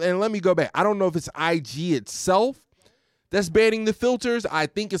and let me go back. I don't know if it's IG itself that's banning the filters. I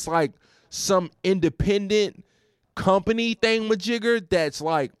think it's like some independent company thingamajigger that's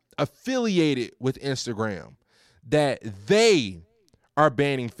like affiliated with Instagram that they are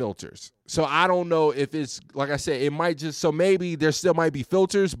banning filters. So I don't know if it's, like I said, it might just, so maybe there still might be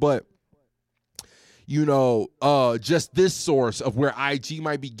filters, but you know, just this source of where IG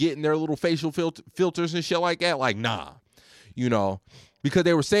might be getting their little facial filters and shit like that, like, nah, you know, because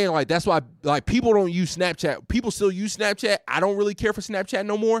they were saying like, that's why like people don't use Snapchat. People still use Snapchat. I don't really care for Snapchat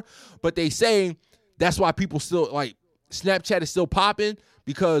no more, but they say that's why people still like Snapchat is still popping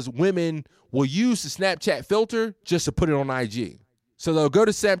because women will use the Snapchat filter just to put it on IG. So they'll go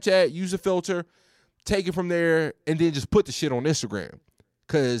to Snapchat, use a filter, take it from there, and then just put the shit on Instagram.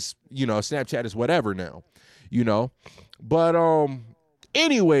 Because, you know, Snapchat is whatever now, you know. But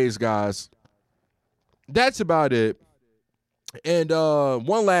anyways, guys, that's about it. And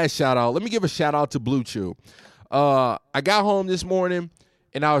one last shout out. Let me give a shout out to Blue Chew. I got home this morning,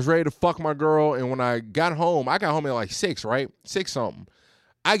 and I was ready to fuck my girl. And when I got home at like 6, right? 6 something.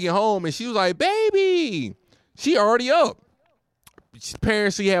 I get home, and she was like, baby, she already up.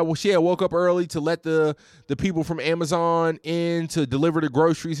 Apparently, she had woke up early to let the people from Amazon in to deliver the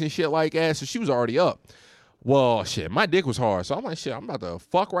groceries and shit like that. So she was already up. Well, shit, my dick was hard. So I'm like, shit, I'm about to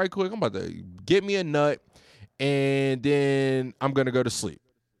fuck right quick. I'm about to get me a nut, and then I'm going to go to sleep.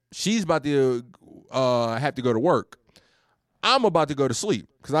 She's about to have to go to work. I'm about to go to sleep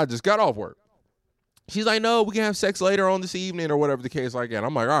because I just got off work. She's like, no, we can have sex later on this evening or whatever the case like that.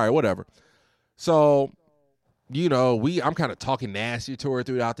 I'm like, all right, whatever. So, you know, I'm kind of talking nasty to her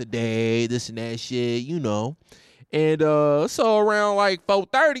throughout the day, this and that shit, you know. And so around like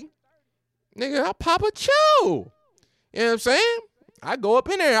 4:30, nigga, I pop a chew. You know what I'm saying? I go up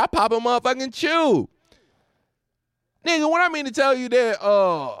in there, I pop a motherfucking chew. Nigga, what I mean to tell you that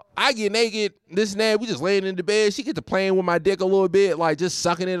I get naked, this and that, we just laying in the bed. She get to playing with my dick a little bit, like just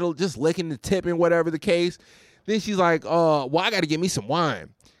sucking it, just licking the tip and whatever the case. Then she's like, well, I got to get me some wine.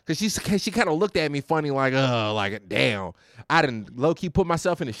 Because she kind of looked at me funny, like damn. I done low-key put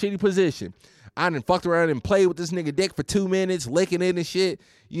myself in a shitty position. I done fucked around and played with this nigga dick for 2 minutes, licking it and shit,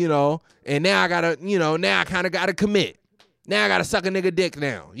 you know. And now I gotta, you know, now I kind of gotta commit. Now I gotta suck a nigga dick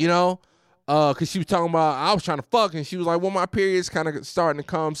now, you know. Because she was talking about, I was trying to fuck, and she was like, well, my period's kind of starting to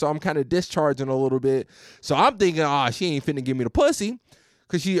come, so I'm kind of discharging a little bit. So I'm thinking, she ain't finna give me the pussy,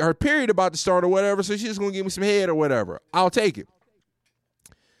 because her period about to start or whatever, so she's just gonna give me some head or whatever. I'll take it.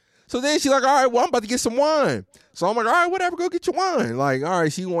 So then she's like, all right, well, I'm about to get some wine. So I'm like, all right, whatever, go get your wine. Like, all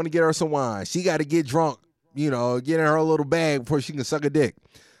right, she want to get her some wine. She got to get drunk, you know, get in her little bag before she can suck a dick.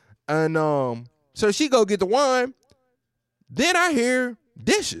 And so she go get the wine. Then I hear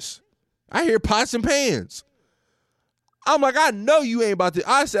dishes. I hear pots and pans. I'm like, I know you ain't about to.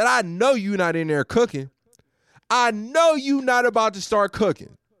 I said, I know you not in there cooking. I know you not about to start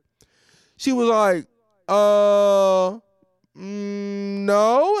cooking. She was like, no,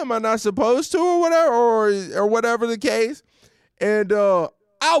 am I not supposed to or whatever, or whatever the case? And I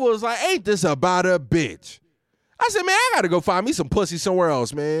was like, ain't this about a bitch? I said, man, I got to go find me some pussy somewhere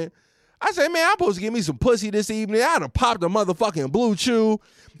else, man. I said, man, I'm supposed to get me some pussy this evening. I done popped a motherfucking Blue Chew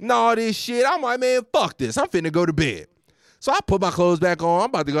and all this shit. I'm like, man, fuck this. I'm finna go to bed. So I put my clothes back on. I'm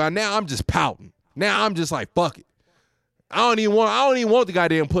about to go out. Now I'm just pouting. Now I'm just like, fuck it. I don't even want the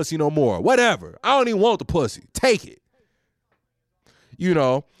goddamn pussy no more. Whatever. I don't even want the pussy. Take it. You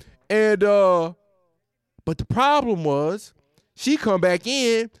know. And but the problem was, she come back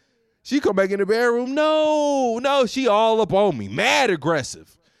in the bedroom. No, she all up on me. Mad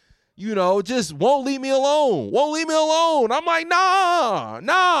aggressive. You know, just won't leave me alone. I'm like, nah,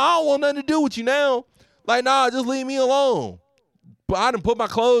 I don't want nothing to do with you now. Like, nah, just leave me alone. But I done put my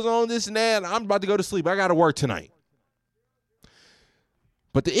clothes on, this and that, and I'm about to go to sleep. I got to work tonight.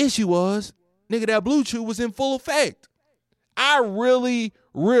 But the issue was, nigga, that Blue Chew was in full effect. I really,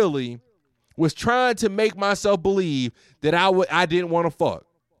 really was trying to make myself believe that I didn't want to fuck.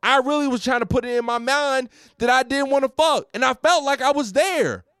 I really was trying to put it in my mind that I didn't want to fuck. And I felt like I was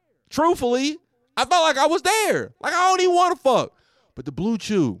there. Truthfully, I felt like I was there. Like, I don't even want to fuck. But the Blue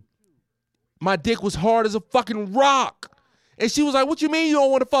Chew, my dick was hard as a fucking rock. And she was like, what you mean you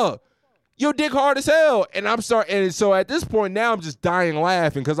don't want to fuck? Your dick hard as hell. And so at this point now I'm just dying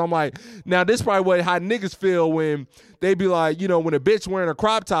laughing because I'm like, now this is probably how niggas feel when they be like, you know, when a bitch wearing a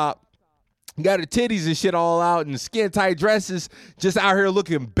crop top, got her titties and shit all out and skin tight dresses, just out here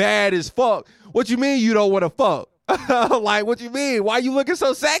looking bad as fuck. What you mean you don't want to fuck? Like, what you mean? Why you looking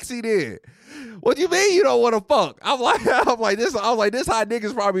so sexy then? What you mean you don't want to fuck? I'm like this how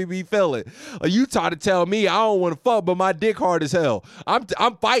niggas probably be feeling. You try to tell me I don't want to fuck, but my dick hard as hell.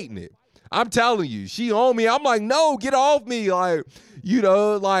 I'm fighting it. I'm telling you, she on me. I'm like, no, get off me. Like, you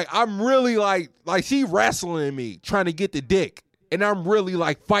know, like I'm really like she wrestling me, trying to get the dick. And I'm really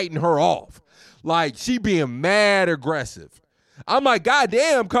like fighting her off. Like she being mad aggressive. I'm like, God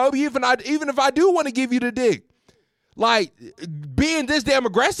damn, Kobe, even if I do want to give you the dick, like being this damn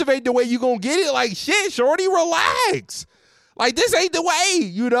aggressive ain't the way you gonna get it. Like, shit, shorty, relax. Like, this ain't the way,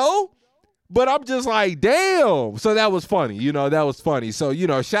 you know? But I'm just like, damn. So that was funny. You know, that was funny. So, you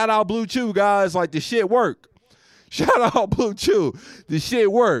know, shout out Blue Chew, guys. Like, the shit work. Shout out Blue Chew. The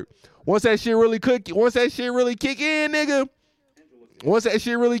shit work. Once that shit really kick in, nigga. Once that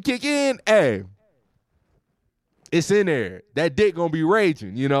shit really kick in, hey, it's in there. That dick gonna be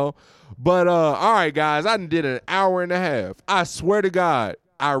raging, you know? But, all right, guys, I did an hour and a half. I swear to God,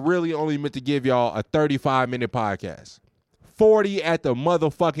 I really only meant to give y'all a 35-minute podcast. 40 at the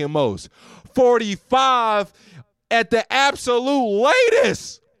motherfucking most. 45 at the absolute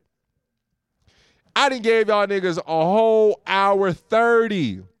latest. I done gave y'all niggas a whole hour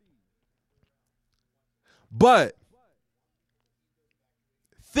 30. But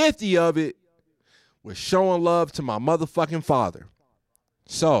 50 of it was showing love to my motherfucking father.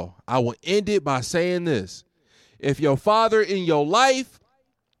 So I will end it by saying this. If your father in your life,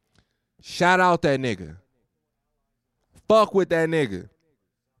 shout out that nigga. Fuck with that nigga.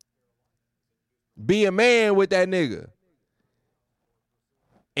 Be a man with that nigga.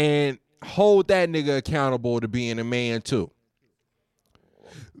 And hold that nigga accountable to being a man too.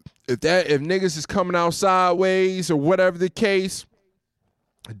 If niggas is coming out sideways or whatever the case,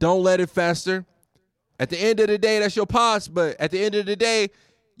 don't let it fester. At the end of the day, that's your pops, but at the end of the day,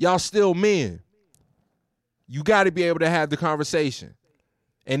 y'all still men. You got to be able to have the conversation.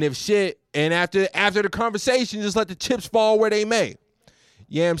 And if shit, and after the conversation, just let the chips fall where they may.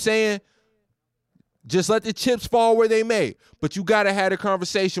 You know what I'm saying? Just let the chips fall where they may. But you got to have a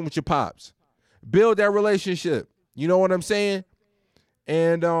conversation with your pops. Build that relationship. You know what I'm saying?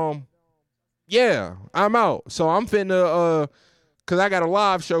 And, yeah, I'm out. So I'm finna, because I got a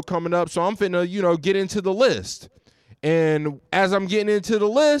live show coming up, so I'm finna, you know, get into the list. And as I'm getting into the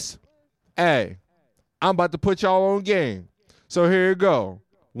list, hey, I'm about to put y'all on game. So here you go.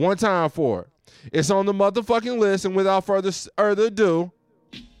 One time for it. It's on the motherfucking list, and without further ado,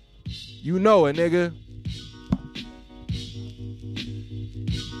 you know it, nigga.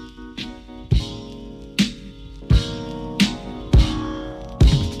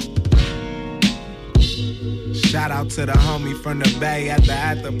 Shout out to the homie from the Bay at the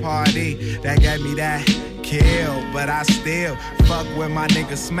after party that gave me that kill, but I still fuck with my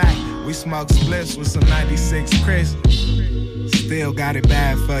nigga Smack. We smoke spliffs with some 96 Chris. Still got it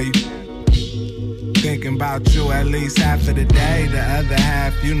bad for you. Thinking about you at least half of the day. The other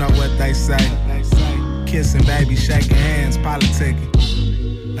half, you know what they say. kissing, baby, shaking hands, politicking.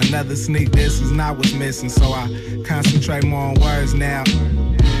 Another sneak, this is not what's missing, so I concentrate more on words now.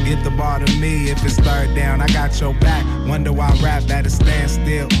 Get the ball to me if it's third down. I got your back. Wonder why rap at a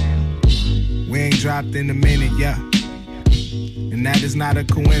standstill. We ain't dropped in a minute, yeah. And that is not a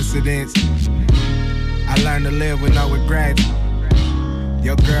coincidence. I learned to live with no regrets.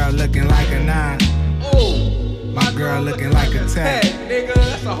 Your girl looking like a 9. My girl looking like a 10. Nigga,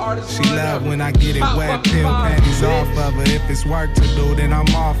 that's the hardest She love when I get it wet, peel panties off of her. If it's work to do, then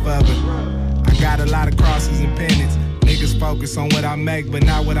I'm off of it. I got a lot of crosses and pennants. Niggas focus on what I make, but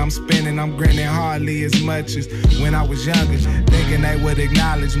not what I'm spending. I'm grinning hardly as much as when I was younger, thinking they would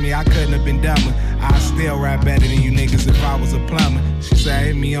acknowledge me. I couldn't have been dumber. I still rap better than you niggas if I was a plumber. She said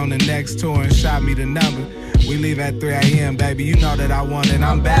hit me on the next tour and shot me the number. We leave at 3 a.m., baby. You know that I want it.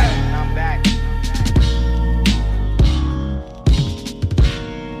 I'm back. I'm back.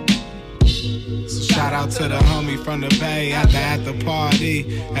 Shout out to the homie from the Bay at the party.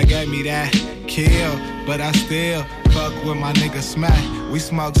 That gave me that kill, but I still fuck with my nigga Smack. We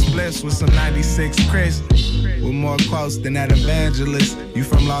smoke spliffs with some 96 Chris. We're more close than that evangelist. You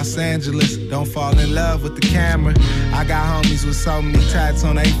from Los Angeles, don't fall in love with the camera. I got homies with so many tats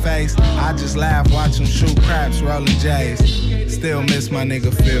on their face. I just laugh, watch them shoot craps, rolling J's. Still miss my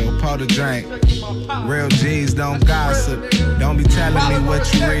nigga Phil, pour the drink. Real G's don't gossip. Don't be telling me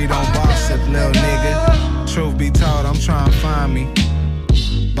what you read on Bossip, lil nigga. Truth be told, I'm trying to find me.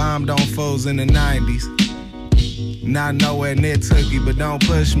 Bombed on fools in the 90s. Not nowhere near Tookie, but don't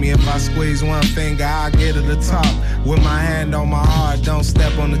push me. If I squeeze one finger, I'll get her to talk. With my hand on my heart, don't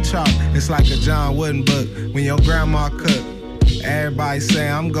step on the chalk. It's like a John Wooden book when your grandma cooked. Everybody say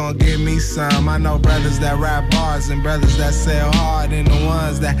I'm gonna give me some. I know brothers that rap bars and brothers that sell hard, and the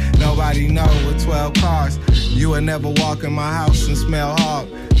ones that nobody know with 12 cars. You would never walk in my house and smell hog.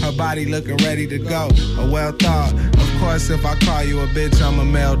 Her body looking ready to go, a well thought. Of course, if I call you a bitch, I'm a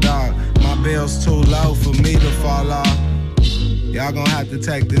male dog. My bill's too low for me to fall off. Y'all gonna have to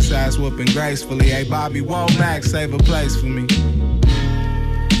take this ass whooping gracefully. Hey, Bobby Womack, save a place for me.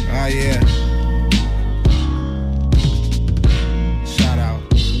 Oh, yeah.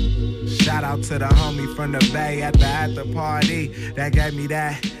 Shout out to the homie from the Bay at the party. That gave me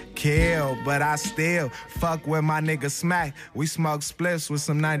that kill, but I still fuck with my nigga Smack. We smoke spliffs with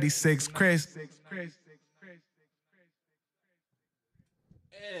some 96 Chris.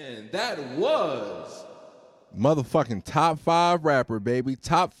 And that was motherfucking top 5 rapper, baby.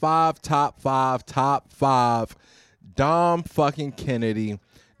 Top 5. Dom fucking Kennedy,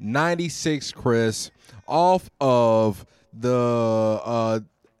 96 Chris, off of the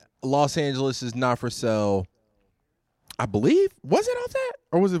Los Angeles is Not For Sale, I believe. Was it off that?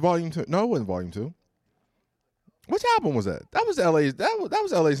 Or was it volume 2? No, it wasn't volume 2. Which album was that? That was LA's. That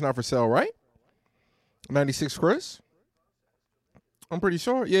was LA's Not For Sale, right? 96 Chris. I'm pretty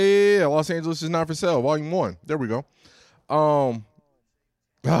sure. Yeah. Los Angeles is Not For Sale, volume 1. There we go.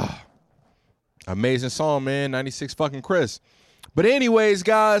 Amazing song, man. 96 fucking Chris. But anyways,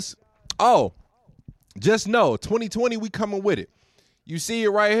 guys. Just know 2020 we coming with it. You see it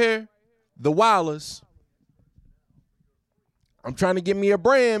right here, the Wilders. I'm trying to get me a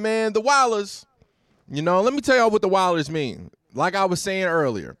brand, man. The Wilders. You know, let me tell y'all what the Wilders mean. Like I was saying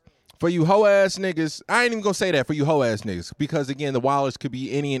earlier, for you hoe-ass niggas, I ain't even going to say that for you hoe-ass niggas, because, again, the Wilders could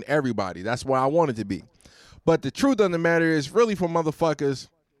be any and everybody. That's what I want it to be. But the truth of the matter is really for motherfuckers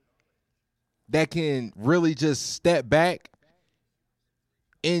that can really just step back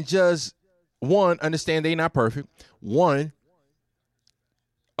and just, one, understand they not perfect. One,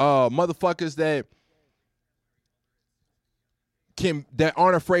 motherfuckers that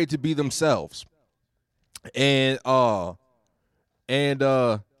aren't afraid to be themselves. And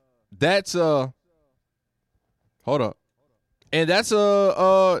that's hold up. And that's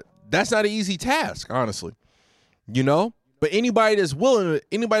not an easy task, honestly. You know? But anybody that's willing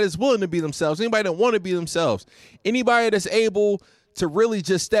to be themselves, anybody that want to be themselves, anybody that's able to really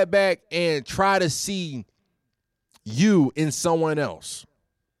just step back and try to see you in someone else.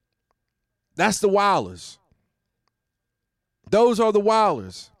 That's the Wilders. Those are the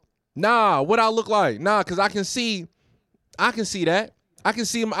Wilders. Nah, what I look like? Nah, because I can see that. I can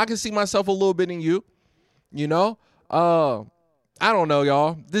see myself a little bit in you. You know? I don't know,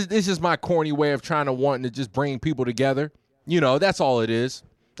 y'all. This is my corny way of wanting to just bring people together. You know, that's all it is.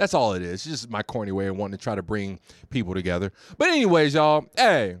 That's all it is. It's just my corny way of wanting to try to bring people together. But anyways, y'all,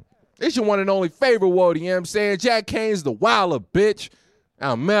 hey, it's your one and only favorite Woody, you know what I'm saying? Jack Kane's the Wilder, bitch.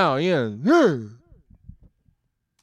 I'm out, yeah.